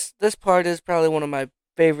 This part is probably one of my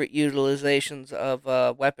favorite utilizations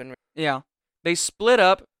of weaponry. Yeah. They split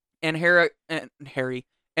up, and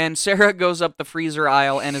Sarah goes up the freezer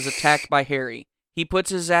aisle and is attacked by Harry. He puts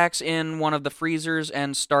his axe in one of the freezers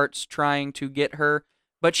and starts trying to get her,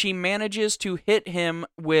 but she manages to hit him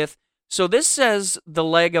with... So this says the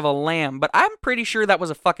leg of a lamb, but I'm pretty sure that was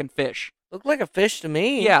a fucking fish. Looked like a fish to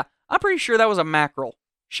me. Yeah, I'm pretty sure that was a mackerel.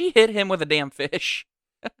 She hit him with a damn fish.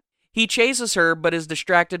 He chases her, but is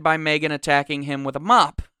distracted by Megan attacking him with a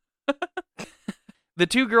mop. The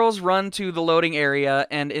two girls run to the loading area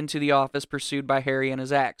and into the office, pursued by Harry and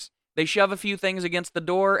his axe. They shove a few things against the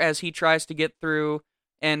door as he tries to get through,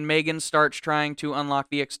 and Megan starts trying to unlock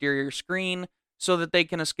the exterior screen so that they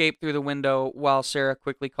can escape through the window while Sarah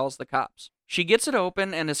quickly calls the cops. She gets it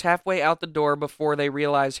open and is halfway out the door before they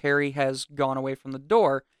realize Harry has gone away from the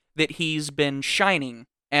door, that he's been shining.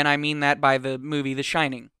 And I mean that by the movie The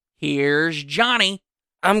Shining. Here's Johnny.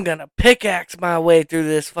 I'm gonna pickaxe my way through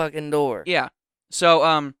this fucking door. Yeah.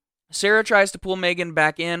 So, Sarah tries to pull Megan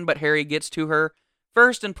back in, but Harry gets to her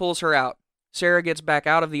first and pulls her out. Sarah gets back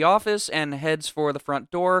out of the office and heads for the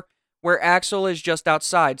front door, where Axel is just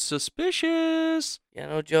outside. Suspicious. Yeah,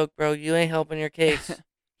 no joke, bro. You ain't helping your case.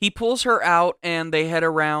 He pulls her out, and they head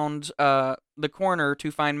around the corner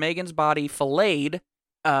to find Megan's body filleted,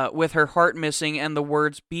 with her heart missing and the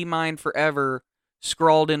words "Be mine forever"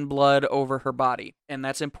 scrawled in blood over her body. And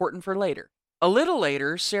that's important for later. A little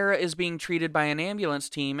later, Sarah is being treated by an ambulance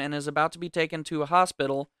team and is about to be taken to a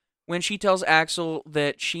hospital when she tells Axel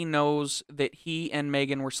that she knows that he and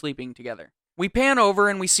Megan were sleeping together. We pan over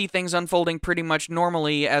and we see things unfolding pretty much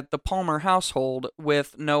normally at the Palmer household,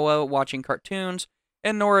 with Noah watching cartoons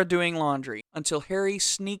and Nora doing laundry, until Harry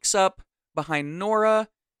sneaks up behind Nora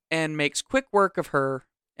and makes quick work of her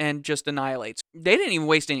and just annihilates. They didn't even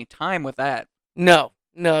waste any time with that. No,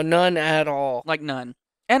 none at all. Like, none.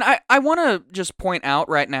 And I want to just point out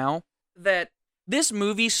right now that this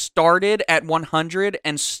movie started at 100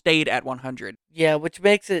 and stayed at 100. Yeah, which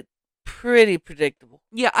makes it pretty predictable.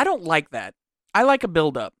 Yeah, I don't like that. I like a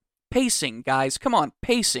build-up. Pacing, guys. Come on,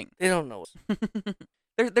 pacing. They don't know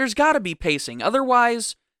it. There's got to be pacing.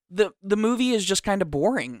 Otherwise, the movie is just kind of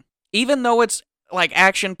boring. Even though it's like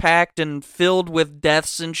action-packed and filled with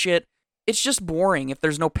deaths and shit, it's just boring if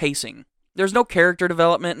there's no pacing. There's no character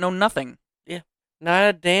development, no nothing. Yeah, not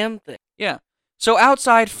a damn thing. Yeah. So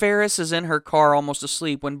outside, Ferris is in her car almost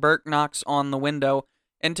asleep when Burke knocks on the window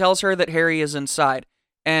and tells her that Harry is inside.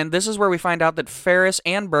 And this is where we find out that Ferris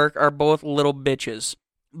and Burke are both little bitches,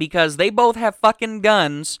 because they both have fucking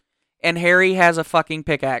guns and Harry has a fucking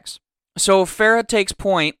pickaxe. So Farrah takes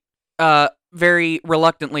point, very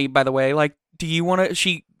reluctantly, by the way, like, do you want to,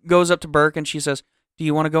 she goes up to Burke and she says, do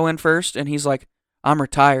you want to go in first? And he's like, I'm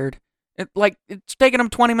retired. It's taking him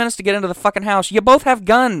 20 minutes to get into the fucking house. You both have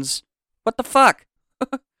guns. What the fuck?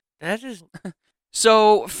 That is...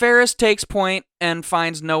 So Ferris takes point and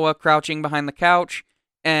finds Noah crouching behind the couch,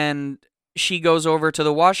 and she goes over to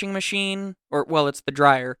the washing machine, or, well, it's the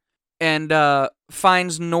dryer, and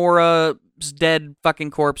finds Nora's dead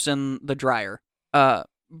fucking corpse in the dryer.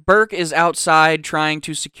 Burke is outside trying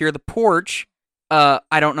to secure the porch.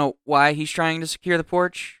 I don't know why he's trying to secure the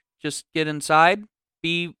porch. Just get inside,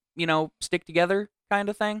 be, stick together kind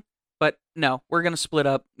of thing. But no, we're going to split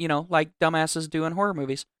up, like dumbasses do in horror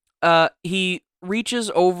movies. He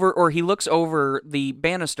reaches over, or he looks over the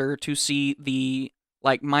banister to see the,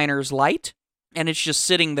 miner's light, and it's just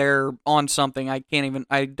sitting there on something. I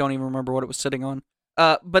don't even remember what it was sitting on.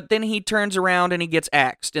 But then he turns around and he gets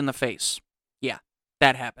axed in the face. Yeah,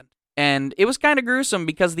 that happened. And it was kind of gruesome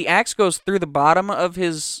because the axe goes through the bottom of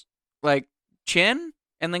his, chin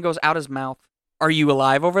and then goes out his mouth. Are you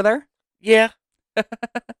alive over there? Yeah.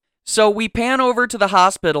 So we pan over to the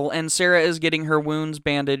hospital, and Sarah is getting her wounds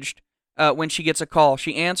bandaged when she gets a call.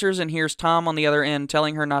 She answers and hears Tom on the other end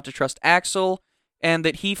telling her not to trust Axel and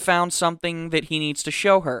that he found something that he needs to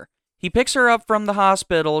show her. He picks her up from the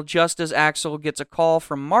hospital just as Axel gets a call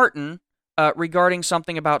from Martin regarding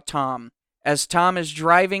something about Tom. As Tom is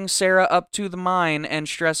driving Sarah up to the mine and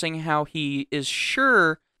stressing how he is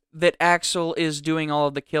sure that Axel is doing all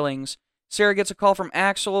of the killings, Sarah gets a call from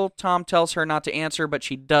Axel. Tom tells her not to answer, but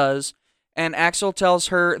she does. And Axel tells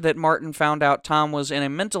her that Martin found out Tom was in a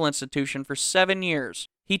mental institution for 7 years.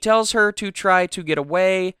 He tells her to try to get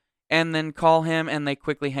away and then call him, and they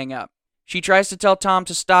quickly hang up. She tries to tell Tom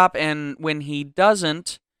to stop, and when he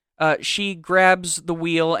doesn't, she grabs the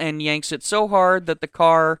wheel and yanks it so hard that the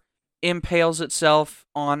car impales itself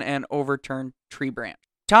on an overturned tree branch.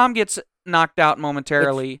 Tom gets knocked out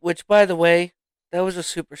momentarily. Which, by the way, that was a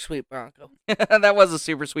super sweet Bronco. That was a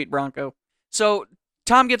super sweet Bronco. So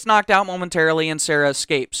Tom gets knocked out momentarily and Sarah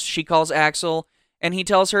escapes. She calls Axel and he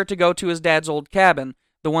tells her to go to his dad's old cabin,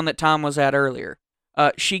 the one that Tom was at earlier.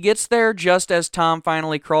 She gets there just as Tom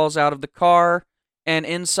finally crawls out of the car, and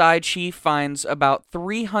inside she finds about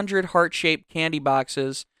 300 heart-shaped candy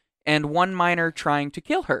boxes and one miner trying to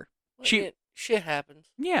kill her. Shit happens.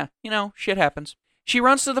 Yeah, shit happens. She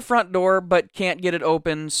runs to the front door, but can't get it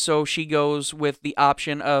open, so she goes with the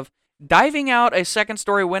option of diving out a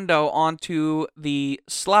second-story window onto the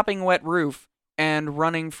slopping wet roof and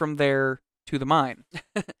running from there to the mine.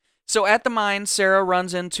 So at the mine, Sarah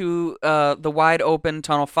runs into the wide-open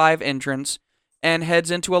Tunnel 5 entrance and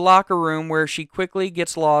heads into a locker room where she quickly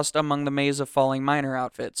gets lost among the maze of falling miner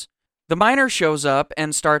outfits. The miner shows up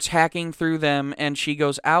and starts hacking through them, and she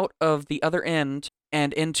goes out of the other end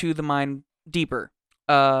and into the mine deeper.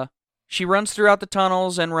 She runs throughout the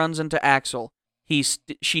tunnels and runs into Axel.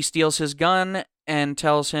 She steals his gun and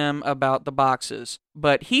tells him about the boxes,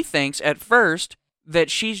 but he thinks at first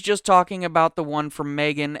that she's just talking about the one from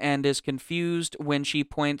Megan and is confused when she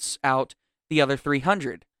points out the other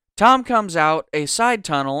 300. Tom comes out a side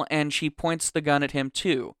tunnel and she points the gun at him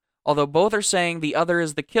too. Although both are saying the other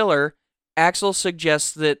is the killer, Axel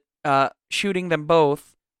suggests that shooting them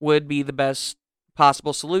both would be the best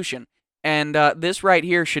possible solution. And this right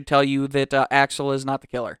here should tell you that Axel is not the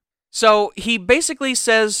killer. So he basically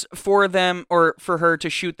says for them, or for her, to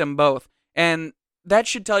shoot them both. And that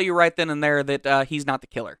should tell you right then and there that he's not the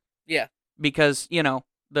killer. Yeah. Because,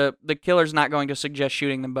 the killer's not going to suggest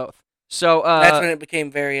shooting them both. So that's when it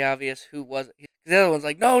became very obvious who was it. The other one's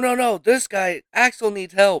like, no, this guy, Axel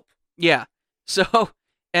needs help. Yeah. So,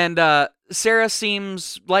 and Sarah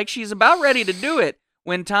seems like she's about ready to do it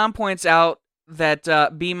when Tom points out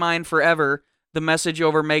that Be Mine Forever, the message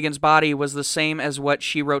over Megan's body, was the same as what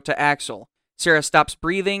she wrote to Axel. Sarah stops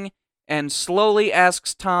breathing and slowly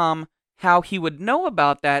asks Tom how he would know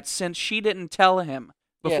about that since she didn't tell him.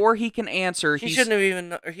 Before he can answer, he shouldn't have even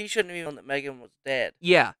known that Megan was dead.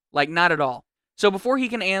 Yeah, like not at all. So before he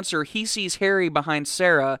can answer, he sees Harry behind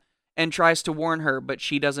Sarah and tries to warn her, but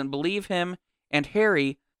she doesn't believe him, and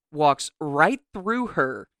Harry walks right through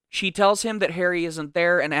her. She tells him that Harry isn't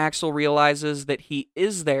there, and Axel realizes that he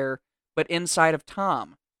is there, but inside of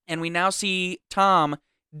Tom. And we now see Tom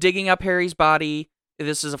digging up Harry's body.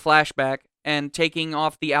 This is a flashback, and taking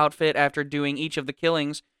off the outfit after doing each of the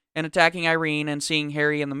killings, and attacking Irene and seeing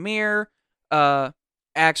Harry in the mirror.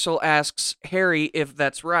 Axel asks Harry if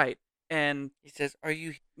that's right. And he says, "Are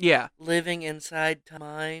you living inside Tom's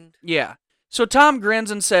mind?" Yeah. So Tom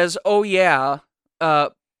grins and says, "Oh yeah,"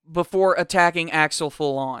 before attacking Axel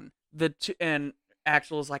full on. And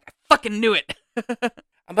Axel is like, "I fucking knew it."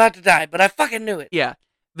 I'm about to die, but I fucking knew it. Yeah.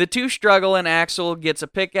 The two struggle, and Axel gets a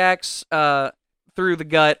pickaxe through the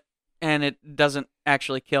gut, and it doesn't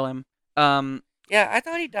actually kill him. Yeah, I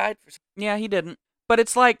thought he died for something. Yeah, he didn't. But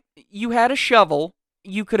it's like, you had a shovel.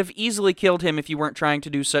 You could have easily killed him if you weren't trying to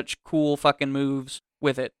do such cool fucking moves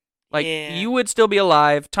with it. Like, you would still be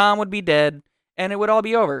alive, Tom would be dead, and it would all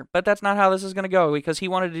be over. But that's not how this is going to go, because he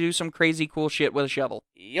wanted to do some crazy cool shit with a shovel.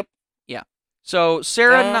 Yep. Yeah. So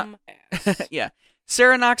Sarah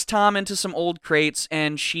Sarah knocks Tom into some old crates,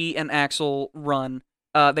 and she and Axel run.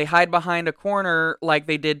 They hide behind a corner like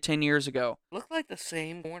they did 10 years ago. Looked like the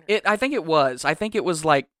same corner. I think it was. I think it was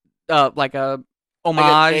like a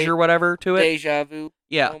homage or whatever to it. Deja vu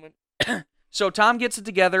moment. So Tom gets it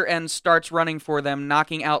together and starts running for them,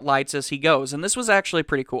 knocking out lights as he goes. And this was actually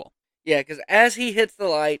pretty cool. Yeah, because as he hits the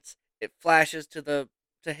lights, it flashes to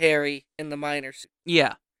Harry in the miner suit.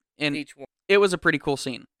 Yeah. And each one. It was a pretty cool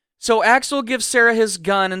scene. So Axel gives Sarah his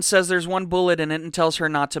gun and says there's one bullet in it and tells her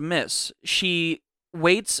not to miss. She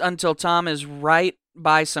waits until Tom is right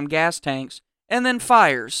by some gas tanks and then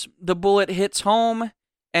fires. The bullet hits home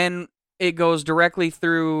and it goes directly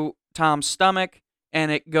through Tom's stomach,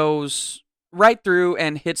 and it goes right through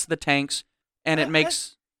and hits the tanks, and it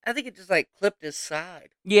makes... I think it just like clipped his side.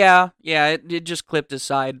 Yeah, it just clipped his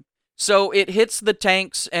side. So it hits the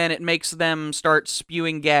tanks and it makes them start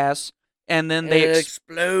spewing gas, and then they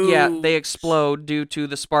explode. Yeah, they explode due to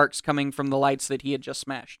the sparks coming from the lights that he had just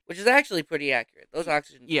smashed. Which is actually pretty accurate. Those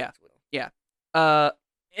oxygen tanks will. Yeah.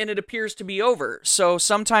 And it appears to be over. So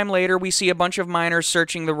sometime later, we see a bunch of miners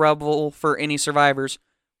searching the rubble for any survivors.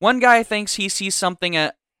 One guy thinks he sees something and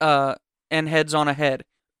heads on ahead.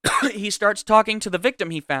 He starts talking to the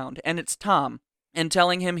victim he found, and it's Tom, and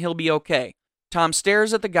telling him he'll be okay. Tom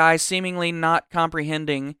stares at the guy, seemingly not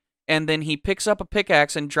comprehending, and then he picks up a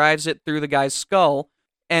pickaxe and drives it through the guy's skull,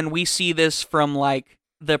 and we see this from, like,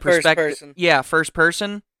 the perspective... First person. Yeah, first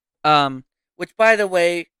person. Which, by the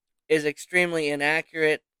way, is extremely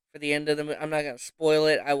inaccurate for the end of the movie. I'm not going to spoil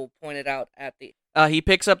it. I will point it out at the... He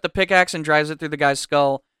picks up the pickaxe and drives it through the guy's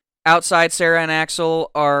skull. Outside, Sarah and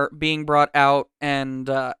Axel are being brought out, and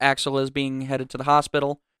Axel is being headed to the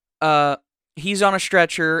hospital. He's on a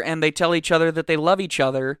stretcher, and they tell each other that they love each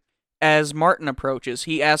other as Martin approaches.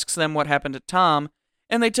 He asks them what happened to Tom,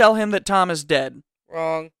 and they tell him that Tom is dead.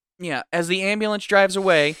 Wrong. Yeah, as the ambulance drives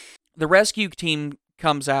away, the rescue team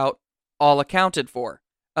comes out, all accounted for.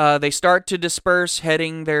 They start to disperse,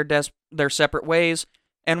 heading their separate ways,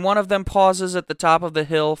 and one of them pauses at the top of the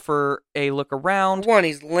hill for a look around. One,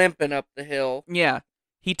 he's limping up the hill. Yeah.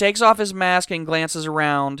 He takes off his mask and glances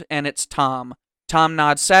around, and it's Tom. Tom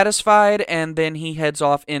nods satisfied, and then he heads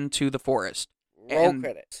off into the forest.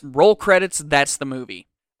 Credits. Roll credits, that's the movie.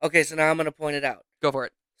 Okay, so now I'm going to point it out. Go for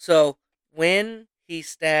it. So, when he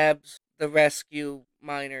stabs the rescue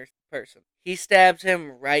miner person, he stabs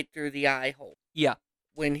him right through the eye hole. Yeah.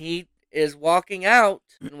 When he is walking out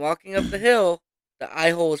and walking up the hill, The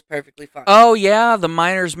eye hole was perfectly fine. Oh, yeah, the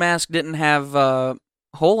miner's mask didn't have a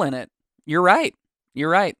hole in it. You're right.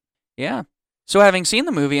 Yeah. So having seen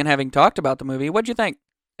the movie and having talked about the movie, what'd you think?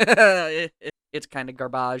 It's kind of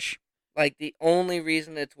garbage. Like, the only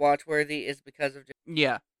reason it's watch-worthy is because of...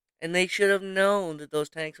 Yeah. And they should have known that those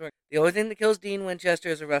tanks weren't... The only thing that kills Dean Winchester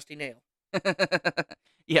is a rusty nail.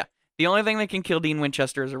 Yeah. The only thing that can kill Dean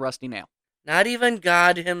Winchester is a rusty nail. Not even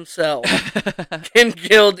God himself can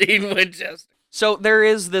kill Dean Winchester. So there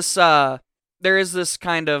is this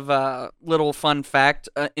kind of little fun fact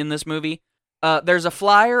in this movie. There's a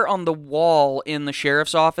flyer on the wall in the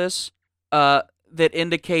sheriff's office that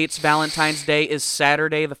indicates Valentine's Day is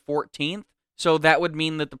Saturday the 14th. So that would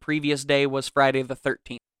mean that the previous day was Friday the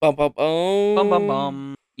 13th. Bum, bum, bum. Bum, bum,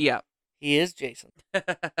 bum. Yeah. He is Jason.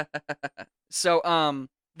 So,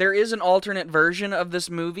 there is an alternate version of this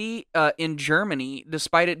movie in Germany.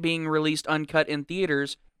 Despite it being released uncut in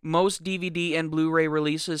theaters, most DVD and Blu-ray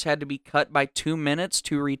releases had to be cut by 2 minutes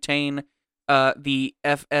to retain the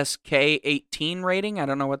FSK 18 rating. I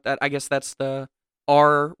don't know what that... I guess that's the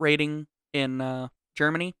R rating in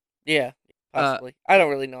Germany. Yeah, possibly. I don't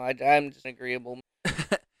really know. I'm just agreeable.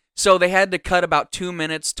 So they had to cut about 2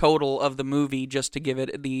 minutes total of the movie just to give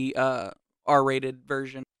it the R-rated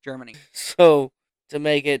version, Germany. So, to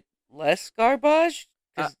make it less garbage?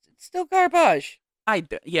 Because it's still garbage.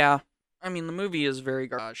 Yeah. I mean, the movie is very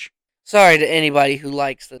garbage. Sorry to anybody who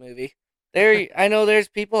likes the movie. I know there's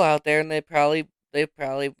people out there, and they probably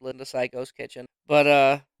blend to Psycho's Kitchen. But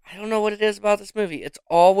I don't know what it is about this movie. It's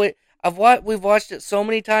always... We've watched it so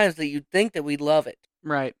many times that you'd think that we'd love it.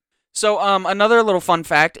 Right. So, another little fun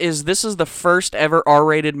fact is this is the first ever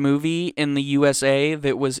R-rated movie in the USA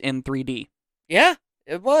that was in 3D. Yeah,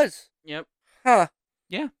 it was. Yep. Huh.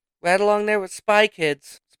 Yeah. Right along there with Spy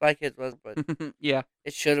Kids. Spy Kids was, but yeah,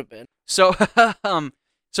 it should have been. So,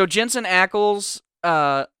 so Jensen Ackles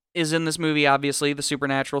is in this movie, obviously, the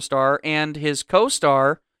supernatural star, and his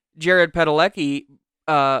co-star, Jared Padalecki,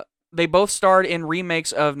 they both starred in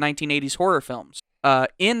remakes of 1980s horror films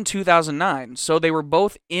in 2009. So they were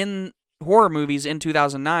both in horror movies in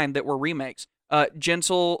 2009 that were remakes.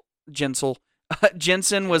 Jensen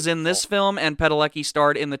was in this film, and Padalecki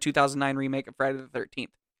starred in the 2009 remake of Friday the 13th.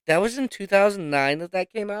 That was in 2009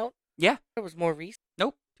 that came out? Yeah. It was more recent.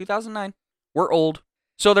 Nope, 2009. We're old.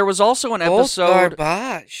 So there was also an episode...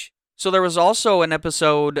 garbage. So there was also an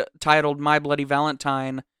episode titled My Bloody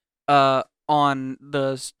Valentine on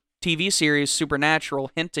the TV series Supernatural,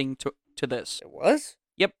 hinting to this. It was?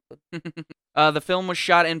 Yep. The film was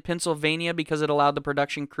shot in Pennsylvania because it allowed the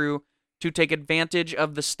production crew to take advantage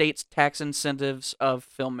of the state's tax incentives of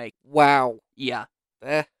filmmaking. Wow. Yeah.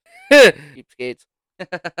 Cheapskates.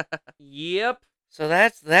 Yep. So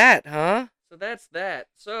that's that, huh? So that's that.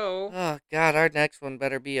 So... Oh, God, our next one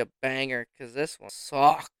better be a banger, because this one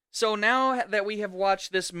sucks. So now that we have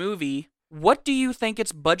watched this movie, what do you think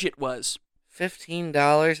its budget was?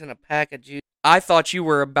 $15 and a pack of juice. I thought you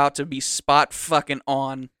were about to be spot fucking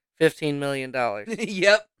on. $15 million.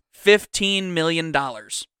 Yep. $15 million.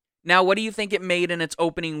 Now, what do you think it made in its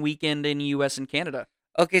opening weekend in U.S. and Canada?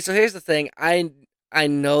 Okay, so here's the thing. I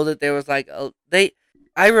know that there was like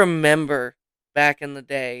I remember back in the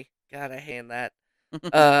day. God, I hate that.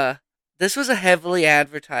 This was a heavily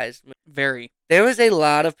advertised movie. Very. There was a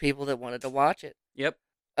lot of people that wanted to watch it. Yep.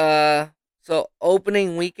 So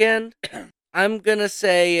opening weekend, I'm gonna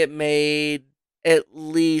say it made at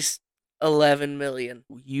least 11 million.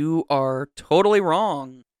 You are totally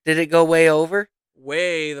wrong. Did it go way over?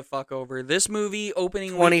 Way the fuck over. This movie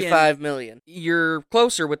opening 25 weekend, million. You're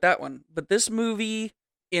closer with that one. But this movie,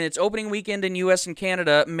 in its opening weekend in U.S. and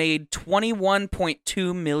Canada, made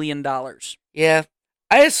 $21.2 million. Yeah,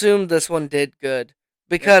 I assumed this one did good.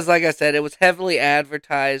 Because, like I said, it was heavily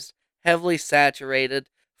advertised, heavily saturated.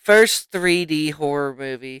 First 3D horror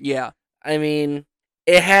movie. Yeah. I mean,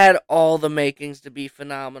 it had all the makings to be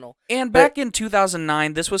phenomenal. And back in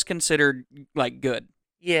 2009, this was considered, like, good.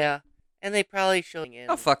 Yeah. And they probably showed it.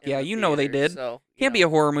 Oh, fuck yeah. You know they did. So, Can't be a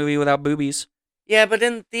horror movie without boobies. Yeah, but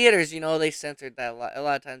in theaters, they censored that a lot. A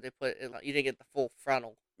lot of times they put it, you didn't get the full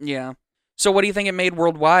frontal. Yeah. So what do you think it made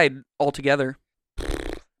worldwide altogether?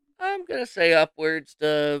 I'm going to say upwards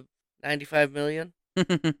to 95 million.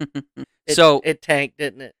 It tanked,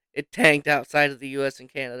 didn't it? It tanked outside of the U.S.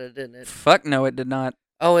 and Canada, didn't it? Fuck no, it did not.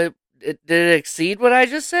 Oh, did it exceed what I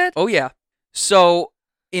just said? Oh, yeah. So,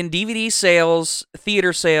 in DVD sales,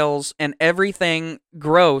 theater sales, and everything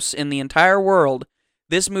gross in the entire world,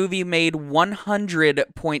 this movie made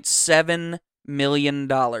 $100.7 million.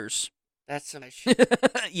 That's some shit.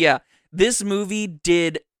 Yeah. This movie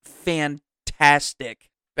did fantastic.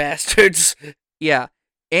 Bastards. Yeah.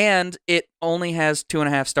 And it only has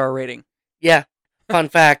 2.5-star rating. Yeah. Fun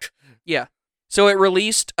fact. Yeah. So it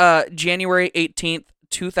released January 18th,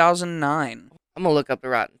 2009. I'm gonna look up the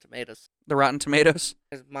Rotten Tomatoes. The Rotten Tomatoes?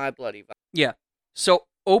 It's My Bloody Valentine. Yeah. So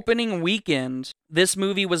opening weekend, this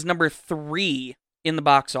movie was number 3 in the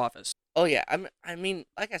box office. Oh yeah, I mean,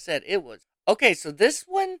 like I said, it was okay. So this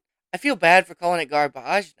one, I feel bad for calling it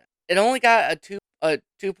garbage. It only got a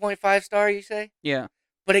 2.5 star, you say? Yeah.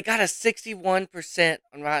 But it got a 61%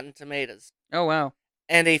 on Rotten Tomatoes Oh wow.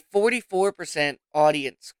 and a 44%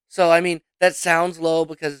 audience. So I mean, that sounds low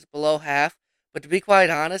because it's below half. But to be quite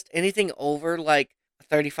honest, anything over like a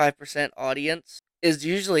 35% audience is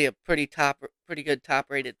usually a pretty good top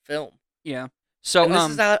rated film. Yeah. So And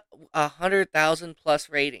this is a 100,000 plus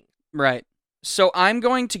rating. Right. So I'm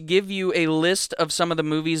going to give you a list of some of the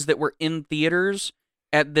movies that were in theaters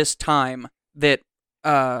at this time that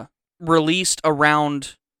released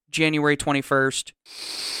around January 21st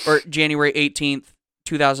or January 18th,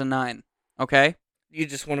 2009. Okay? You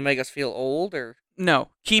just want to make us feel old, or No.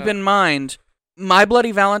 Keep in mind, My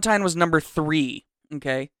Bloody Valentine was number 3.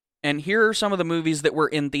 Okay? And here are some of the movies that were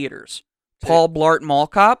in theaters. Paul Blart Mall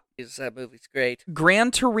Cop. that movie's great.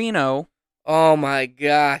 Gran Torino. Oh my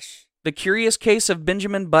gosh. The Curious Case of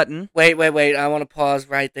Benjamin Button. Wait. I want to pause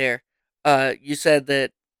right there. You said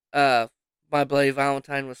that My Bloody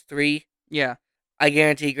Valentine was 3. Yeah. I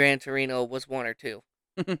guarantee Gran Torino was 1 or 2.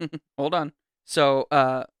 Hold on. So,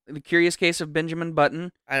 The Curious Case of Benjamin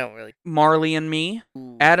Button. I don't really. Marley and Me.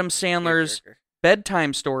 Ooh, Adam Sandler's tearjerker.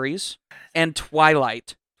 Bedtime Stories. And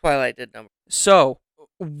Twilight. Twilight did number. So,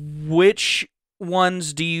 which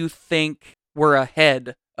ones do you think were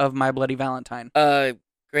ahead of My Bloody Valentine?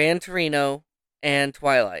 Gran Torino and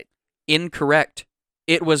Twilight. Incorrect.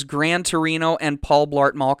 It was Gran Torino and Paul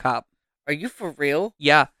Blart Mall Cop. Are you for real?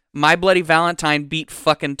 Yeah. My Bloody Valentine beat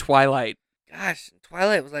fucking Twilight. Gosh,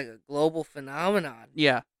 Twilight was like a global phenomenon.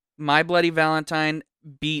 Yeah. My Bloody Valentine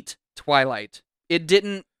beat Twilight. It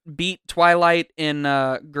didn't beat Twilight in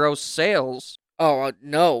gross sales. Oh,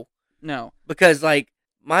 no. No. Because, like,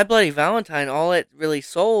 My Bloody Valentine, all it really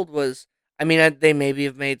sold was, I mean, they maybe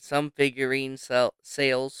have made some figurine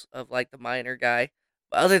sales of, like, the miner guy.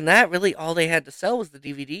 But other than that, really, all they had to sell was the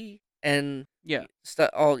DVD and Yeah.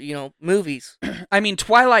 movies. I mean,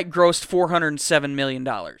 Twilight grossed $407 million.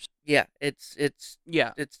 Yeah, it's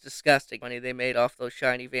Yeah. disgusting money they made off those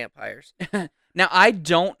shiny vampires. Now, I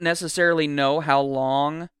don't necessarily know how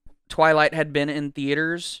long Twilight had been in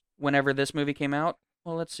theaters whenever this movie came out.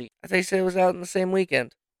 Well, let's see. I think they said it was out in the same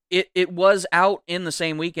weekend. It was out in the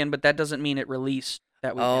same weekend, but that doesn't mean it released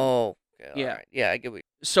that weekend. Oh, okay, Yeah. all right. Yeah, I get what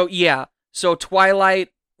So Twilight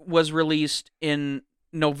was released in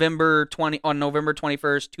November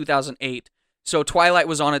 21st, 2008. So Twilight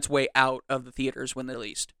was on its way out of the theaters when they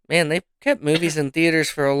released. Man, they kept movies in theaters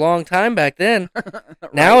for a long time back then.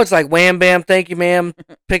 Right? Now it's like wham bam, thank you ma'am,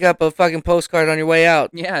 pick up a fucking postcard on your way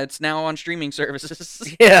out. Yeah, it's now on streaming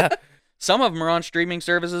services. Yeah. Some of them are on streaming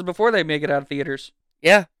services before they make it out of theaters.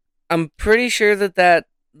 Yeah. I'm pretty sure that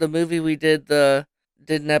the movie we did an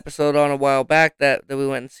episode on a while back that we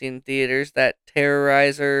went and seen in theaters, that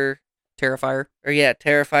Terrifier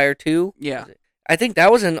 2. Yeah. I think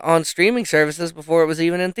that was on streaming services before it was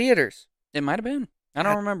even in theaters. It might have been. I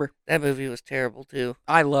don't remember. That movie was terrible too.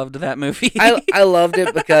 I loved that movie. I loved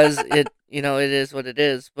it because it is what it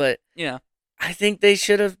is, but yeah. I think they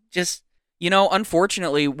should have just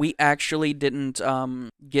unfortunately, we actually didn't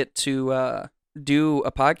get to do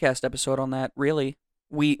a podcast episode on that, really.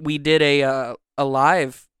 We did a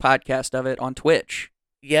live podcast of it on Twitch.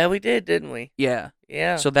 Yeah, we did, didn't we? Yeah.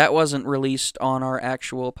 Yeah. So that wasn't released on our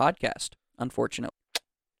actual podcast, unfortunately.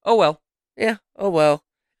 Oh well. Yeah. Oh well.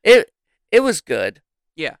 It was good.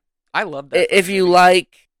 Yeah. I loved that. If you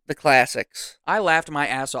like the classics. I laughed my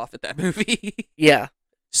ass off at that movie. Yeah.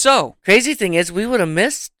 So, crazy thing is we would have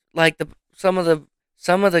missed like some of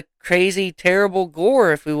the crazy terrible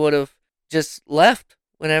gore if we would have just left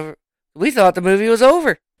whenever we thought the movie was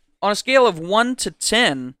over. On a scale of 1 to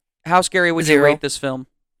 10, how scary would you 0. rate this film?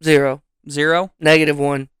 0. 0?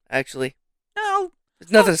 -1, actually. No.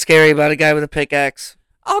 There's nothing scary about a guy with a pickaxe.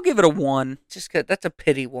 I'll give it a 1. Just that's a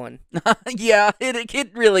pity 1. Yeah,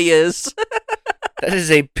 it really is. That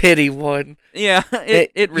is a pity 1. Yeah,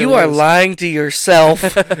 it really You are is. lying to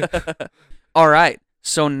yourself. All right,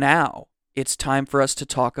 so now it's time for us to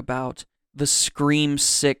talk about the Scream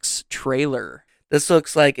 6 trailer. This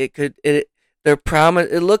looks like it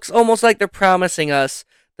looks almost like they're promising us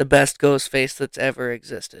the best Ghostface that's ever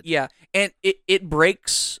existed. Yeah, and it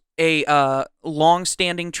breaks a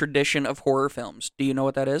long-standing tradition of horror films. Do you know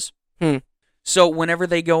what that is? So whenever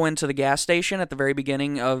they go into the gas station at the very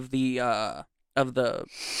beginning of the of the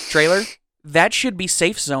trailer, that should be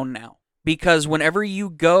safe zone now. Because whenever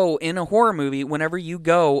you go in a horror movie, whenever you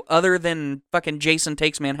go, other than fucking Jason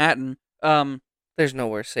Takes Manhattan, there's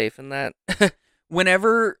nowhere safe in that.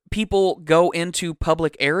 whenever people go into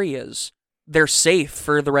public areas, they're safe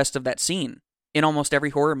for the rest of that scene in almost every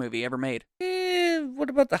horror movie ever made. What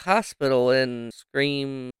about the hospital in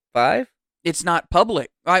Scream 5? It's not public.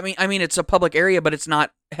 I mean, it's a public area, but it's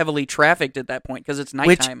not heavily trafficked at that point because it's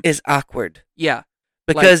nighttime. Which is awkward. Yeah.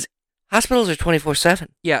 Because hospitals are 24/7.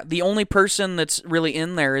 Yeah, the only person that's really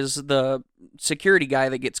in there is the security guy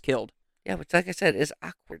that gets killed. Yeah, which, like I said, is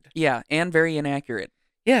awkward. Yeah, and very inaccurate.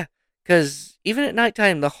 Yeah, because even at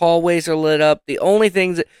nighttime, the hallways are lit up. The only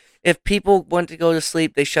things that, if people want to go to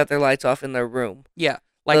sleep, they shut their lights off in their room. Yeah,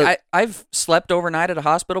 like I've slept overnight at a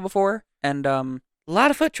hospital before, and a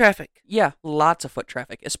lot of foot traffic. Yeah, lots of foot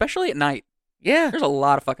traffic, especially at night. Yeah, there's a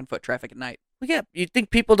lot of fucking foot traffic at night. Well, yeah, you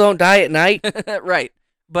think people don't die at night? Right.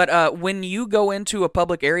 But when you go into a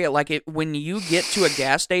public area, when you get to a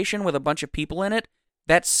gas station with a bunch of people in it,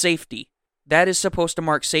 that's safety. That is supposed to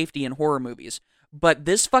mark safety in horror movies. But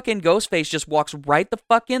this fucking Ghostface just walks right the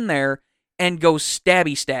fuck in there and goes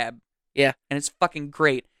stabby stab. Yeah. And it's fucking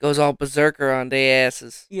great. Goes all berserker on their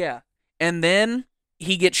asses. Yeah. And then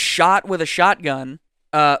he gets shot with a shotgun,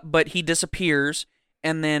 but he disappears,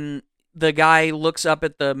 and then the guy looks up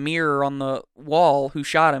at the mirror on the wall who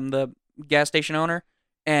shot him, the gas station owner,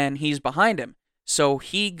 and he's behind him. So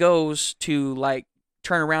he goes to,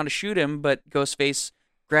 turn around to shoot him, but Ghostface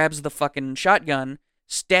grabs the fucking shotgun,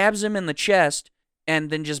 stabs him in the chest, and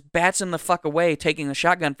then just bats him the fuck away, taking the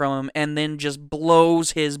shotgun from him, and then just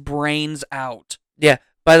blows his brains out. Yeah.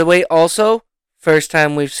 By the way, also, first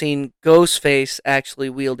time we've seen Ghostface actually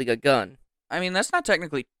wielding a gun. I mean, that's not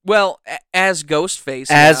technically... Well, as Ghostface.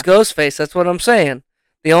 As Ghostface, that's what I'm saying.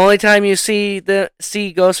 The only time you see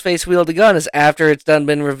Ghostface wield a gun is after it's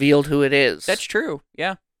been revealed who it is. That's true.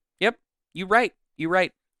 Yeah. Yep. You're right.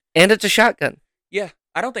 And it's a shotgun. Yeah.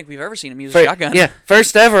 I don't think we've ever seen him use a shotgun. Yeah.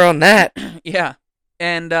 First ever on that. Yeah.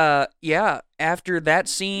 And, after that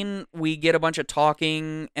scene, we get a bunch of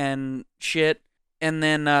talking and shit. And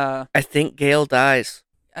then, I think Gale dies.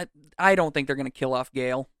 I don't think they're going to kill off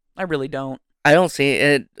Gale. I really don't. I don't see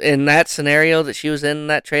it in that scenario that she was in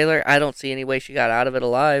that trailer. I don't see any way she got out of it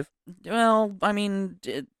alive. Well, I mean,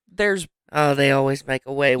 there's... Oh, they always make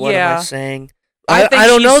a way. What am I saying? I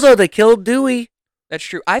don't know, though. They killed Dewey. That's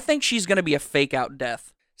true. I think she's going to be a fake-out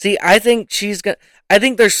death. See, I think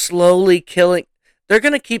they're slowly killing... They're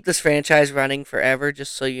going to keep this franchise running forever,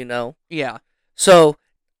 just so you know. Yeah. So,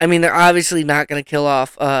 I mean, they're obviously not going to kill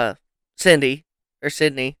off Cindy or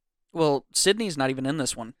Sydney. Well, Sydney's not even in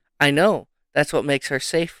this one. I know. That's what makes her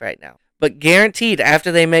safe right now. But guaranteed,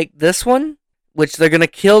 after they make this one, which they're going to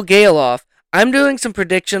kill Gale off, I'm doing some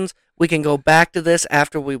predictions. We can go back to this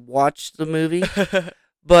after we watch the movie.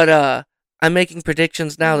 But I'm making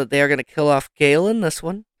predictions now that they are going to kill off Gale in this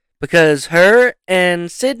one. Because her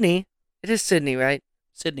and Sydney, it is Sydney, right?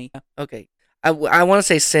 Sydney. Okay. I want to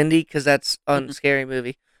say Cindy because that's on a scary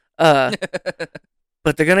movie. But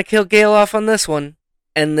they're going to kill Gale off on this one.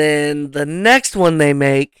 And then the next one they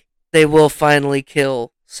make, they will finally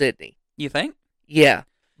kill Sydney. You think? Yeah.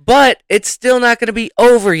 But it's still not going to be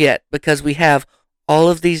over yet because we have all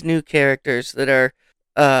of these new characters that are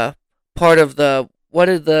part of the... What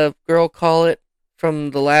did the girl call it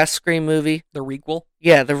from the last Scream movie? The requel?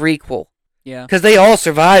 Yeah, the requel. Yeah. Because they all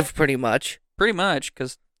survived pretty much. Pretty much,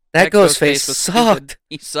 because... That Ghostface sucked.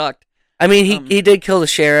 He sucked. I mean, he did kill the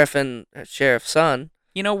sheriff and sheriff's son.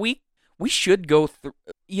 You know, we should go through...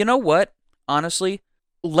 You know what? Honestly,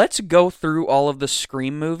 let's go through all of the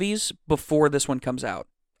Scream movies before this one comes out.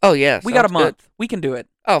 Oh, yeah. We got a month. Good. We can do it.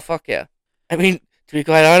 Oh, fuck yeah. I mean, to be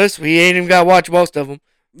quite honest, we ain't even got to watch most of them.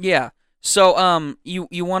 Yeah. So,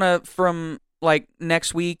 you want to, from,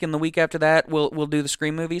 next week and the week after that, we'll do the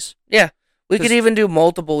Scream movies? Yeah. We could even do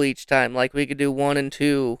multiple each time. Like, we could do 1 and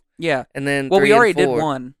 2. Yeah. And then 3 and 4. Well, we already did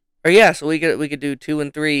 1. Or, yeah, so we could do 2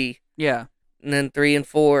 and 3. Yeah. And then 3 and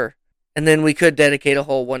 4. And then we could dedicate a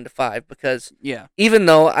whole 1 to 5 because yeah. Even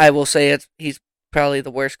though I will say he's probably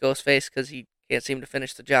the worst Ghostface because he can't seem to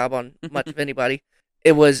finish the job on much of anybody,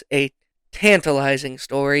 it was a tantalizing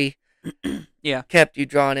story. Yeah. Kept you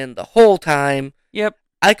drawn in the whole time. Yep.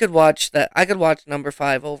 I could watch number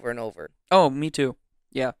 5 over and over. Oh, me too.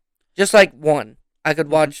 Yeah. Just like 1. I could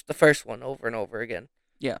watch the first one over and over again.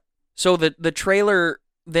 Yeah. So the trailer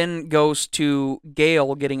then goes to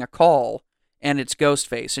Gale getting a call, and it's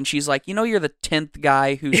Ghostface. And she's like, you're the 10th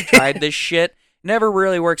guy who's tried this shit. Never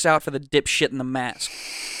really works out for the dipshit in the mask.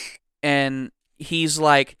 And he's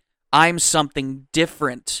like, I'm something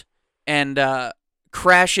different. And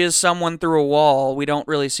crashes someone through a wall. We don't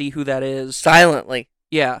really see who that is. Silently.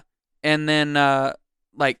 Yeah. And then,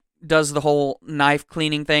 like, does the whole knife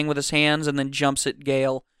cleaning thing with his hands and then jumps at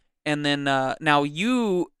Gale. And then, now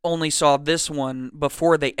you only saw this one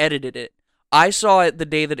before they edited it. I saw it the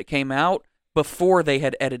day that it came out before they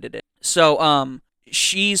had edited it. So,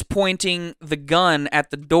 she's pointing the gun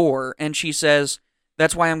at the door and she says,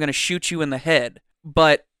 "That's why I'm going to shoot you in the head."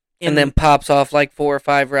 But and then pops off like 4 or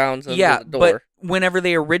 5 rounds under the door. But whenever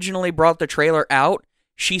they originally brought the trailer out,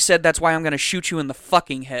 she said, "That's why I'm going to shoot you in the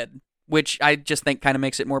fucking head," which I just think kind of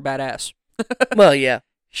makes it more badass. Well, yeah.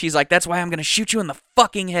 She's like, "That's why I'm going to shoot you in the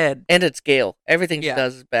fucking head." And it's Gale. Everything she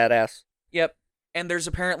does is badass. Yep. And there's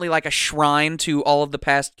apparently like a shrine to all of the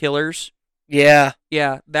past killers. Yeah.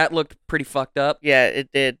 Yeah, that looked pretty fucked up. Yeah,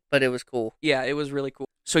 it did, but it was cool. Yeah, it was really cool.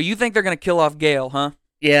 So you think they're going to kill off Gale, huh?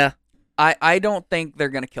 Yeah. I don't think they're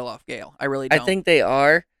going to kill off Gale. I really don't. I think they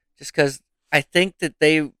are, just because I think that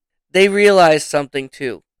they realize something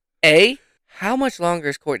too. How much longer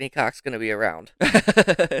is Courtney Cox going to be around?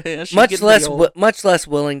 Much less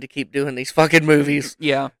willing to keep doing these fucking movies.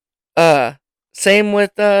 Yeah. Same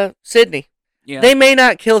with Sydney. Yeah. They may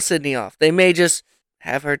not kill Sydney off. They may just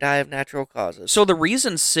have her die of natural causes. So the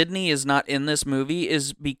reason Sydney is not in this movie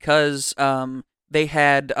is because they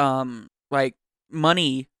had like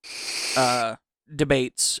money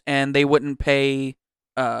debates and they wouldn't pay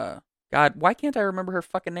God, why can't I remember her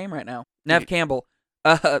fucking name right now? Neve Campbell.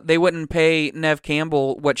 They wouldn't pay Neve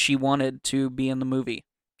Campbell what she wanted to be in the movie.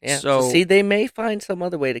 Yeah. So see, they may find some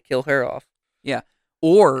other way to kill her off. Yeah.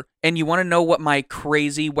 And you want to know what my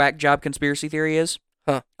crazy whack job conspiracy theory is?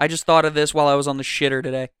 Huh. I just thought of this while I was on the shitter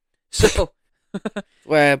today. So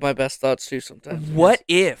where I have my best thoughts too sometimes. What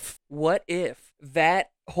if that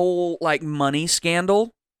whole like money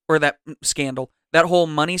scandal or that whole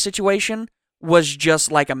money situation was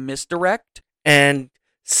just like a misdirect? And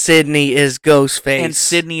Sydney is Ghostface. And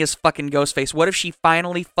Sydney is fucking Ghostface. What if she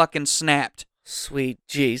finally fucking snapped? Sweet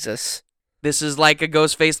Jesus. This is like a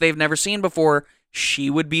Ghostface they've never seen before. She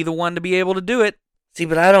would be the one to be able to do it. See,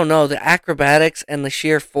 but I don't know. The acrobatics and the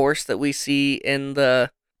sheer force that we see in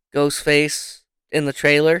the Ghostface in the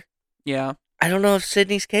trailer. Yeah. I don't know if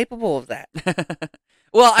Sydney's capable of that.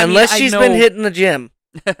 Well, unless she's been hitting the gym.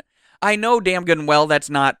 I know damn good and well that's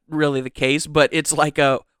not really the case, but it's like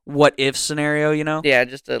a what if scenario, you know? Yeah,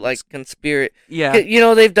 just a like conspiracy. Yeah. You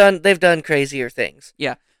know, they've done crazier things.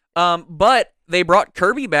 Yeah. But they brought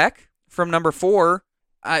Kirby back from number 4.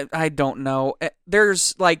 I don't know.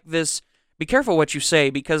 There's like this. Be careful what you say,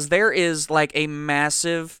 because there is like a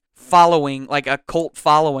massive following, like a cult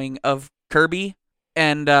following of Kirby,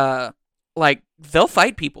 and like they'll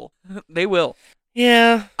fight people. They will.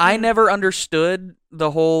 Yeah. I never understood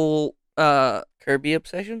the whole Kirby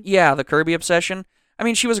obsession? Yeah, the Kirby obsession. I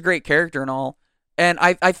mean, she was a great character and all. And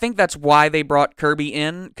I think that's why they brought Kirby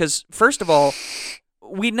in, because first of all,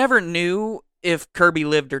 we never knew if Kirby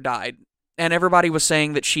lived or died. And everybody was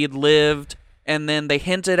saying that she had lived, and then they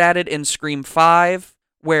hinted at it in Scream 5,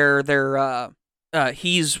 where they're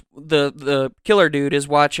he's the killer dude is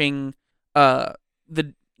watching the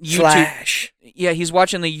YouTube. Slash. Yeah, he's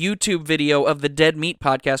watching the YouTube video of the Dead Meat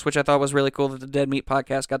podcast, which I thought was really cool that the Dead Meat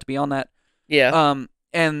podcast got to be on that. Yeah.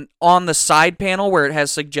 And on the side panel where it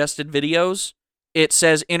has suggested videos, it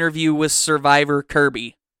says interview with survivor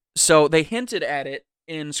Kirby. So they hinted at it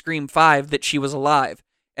in Scream 5 that she was alive,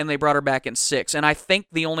 and they brought her back in 6. And I think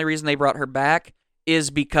the only reason they brought her back is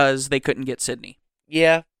because they couldn't get Sydney.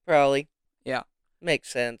 Yeah, probably. Yeah. Makes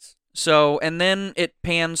sense. So, and then it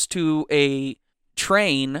pans to a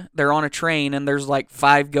train. They're on a train, and there's like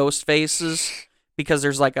 5 ghost faces because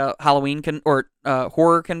there's like a Halloween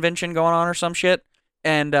horror convention going on or some shit.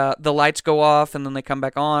 And the lights go off, and then they come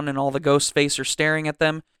back on, and all the ghost faces are staring at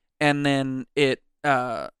them. And then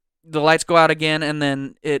the lights go out again, and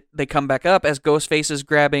then they come back up as Ghostface is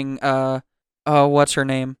grabbing what's her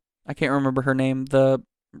name? I can't remember her name. The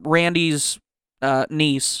Randy's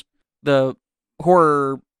niece, the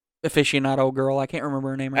horror aficionado girl. I can't remember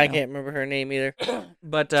her name right now. I can't remember her name either.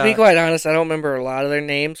 But to be quite honest, I don't remember a lot of their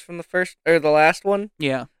names from the first or the last one.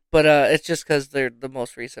 Yeah. But it's just because they're the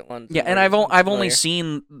most recent ones. Yeah, and I've only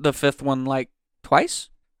seen the 5th one like twice.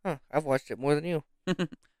 Huh, I've watched it more than you.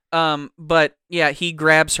 But yeah, he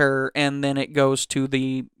grabs her, and then it goes to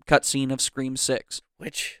the cutscene of Scream 6,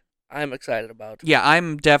 which I'm excited about. Yeah,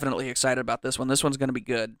 I'm definitely excited about this one. This one's gonna be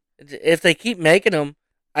good. If they keep making them,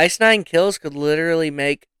 Ice Nine Kills could literally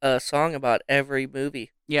make a song about every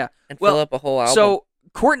movie. Yeah, and fill up a whole album. So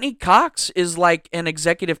Courtney Cox is like an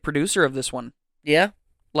executive producer of this one. Yeah.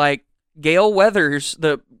 Like, Gale Weathers,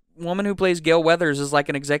 the woman who plays Gale Weathers, is like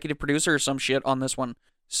an executive producer or some shit on this one.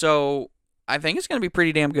 So, I think it's going to be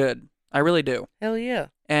pretty damn good. I really do. Hell yeah.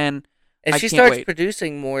 And if I she can't starts wait.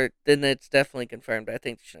 producing more, then it's definitely confirmed. I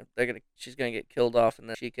think she's gonna get killed off, and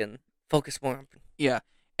then she can focus more on. Yeah.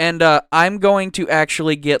 And I'm going to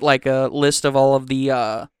actually get like a list of all of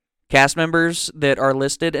the cast members that are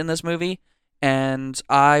listed in this movie, and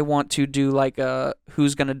I want to do like a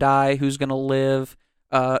who's gonna die, who's gonna live,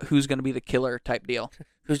 who's gonna be the killer type deal.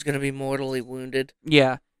 Who's gonna be mortally wounded?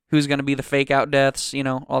 Yeah. Who's gonna be the fake out deaths?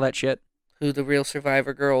 All that shit. Who the real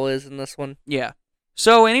survivor girl is in this one? Yeah.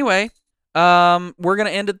 So anyway, we're gonna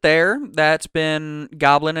end it there. That's been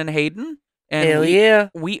Goblin and Hayden. And Hell yeah.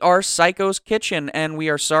 We are Psycho's Kitchen, and we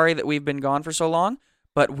are sorry that we've been gone for so long,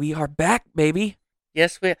 but we are back, baby.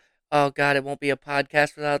 Yes, we. Oh God, it won't be a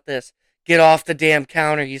podcast without this. Get off the damn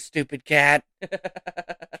counter, you stupid cat.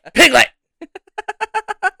 Piglet.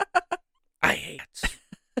 I hate cats.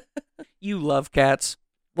 You love cats.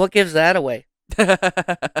 What gives that away?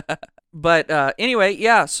 But anyway,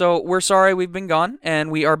 yeah, so we're sorry we've been gone,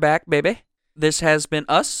 and we are back, baby. This has been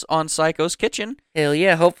us on Psycho's Kitchen. Hell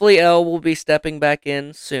yeah. Hopefully Elle will be stepping back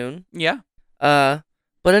in soon. Yeah. But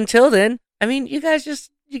until then, I mean, you guys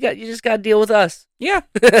just gotta deal with us. Yeah.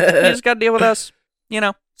 You just gotta deal with us.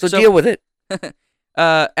 So deal with it.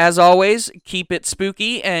 As always, keep it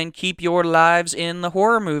spooky and keep your lives in the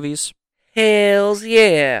horror movies. Hells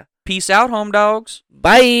yeah. Peace out, home dogs.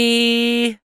 Bye.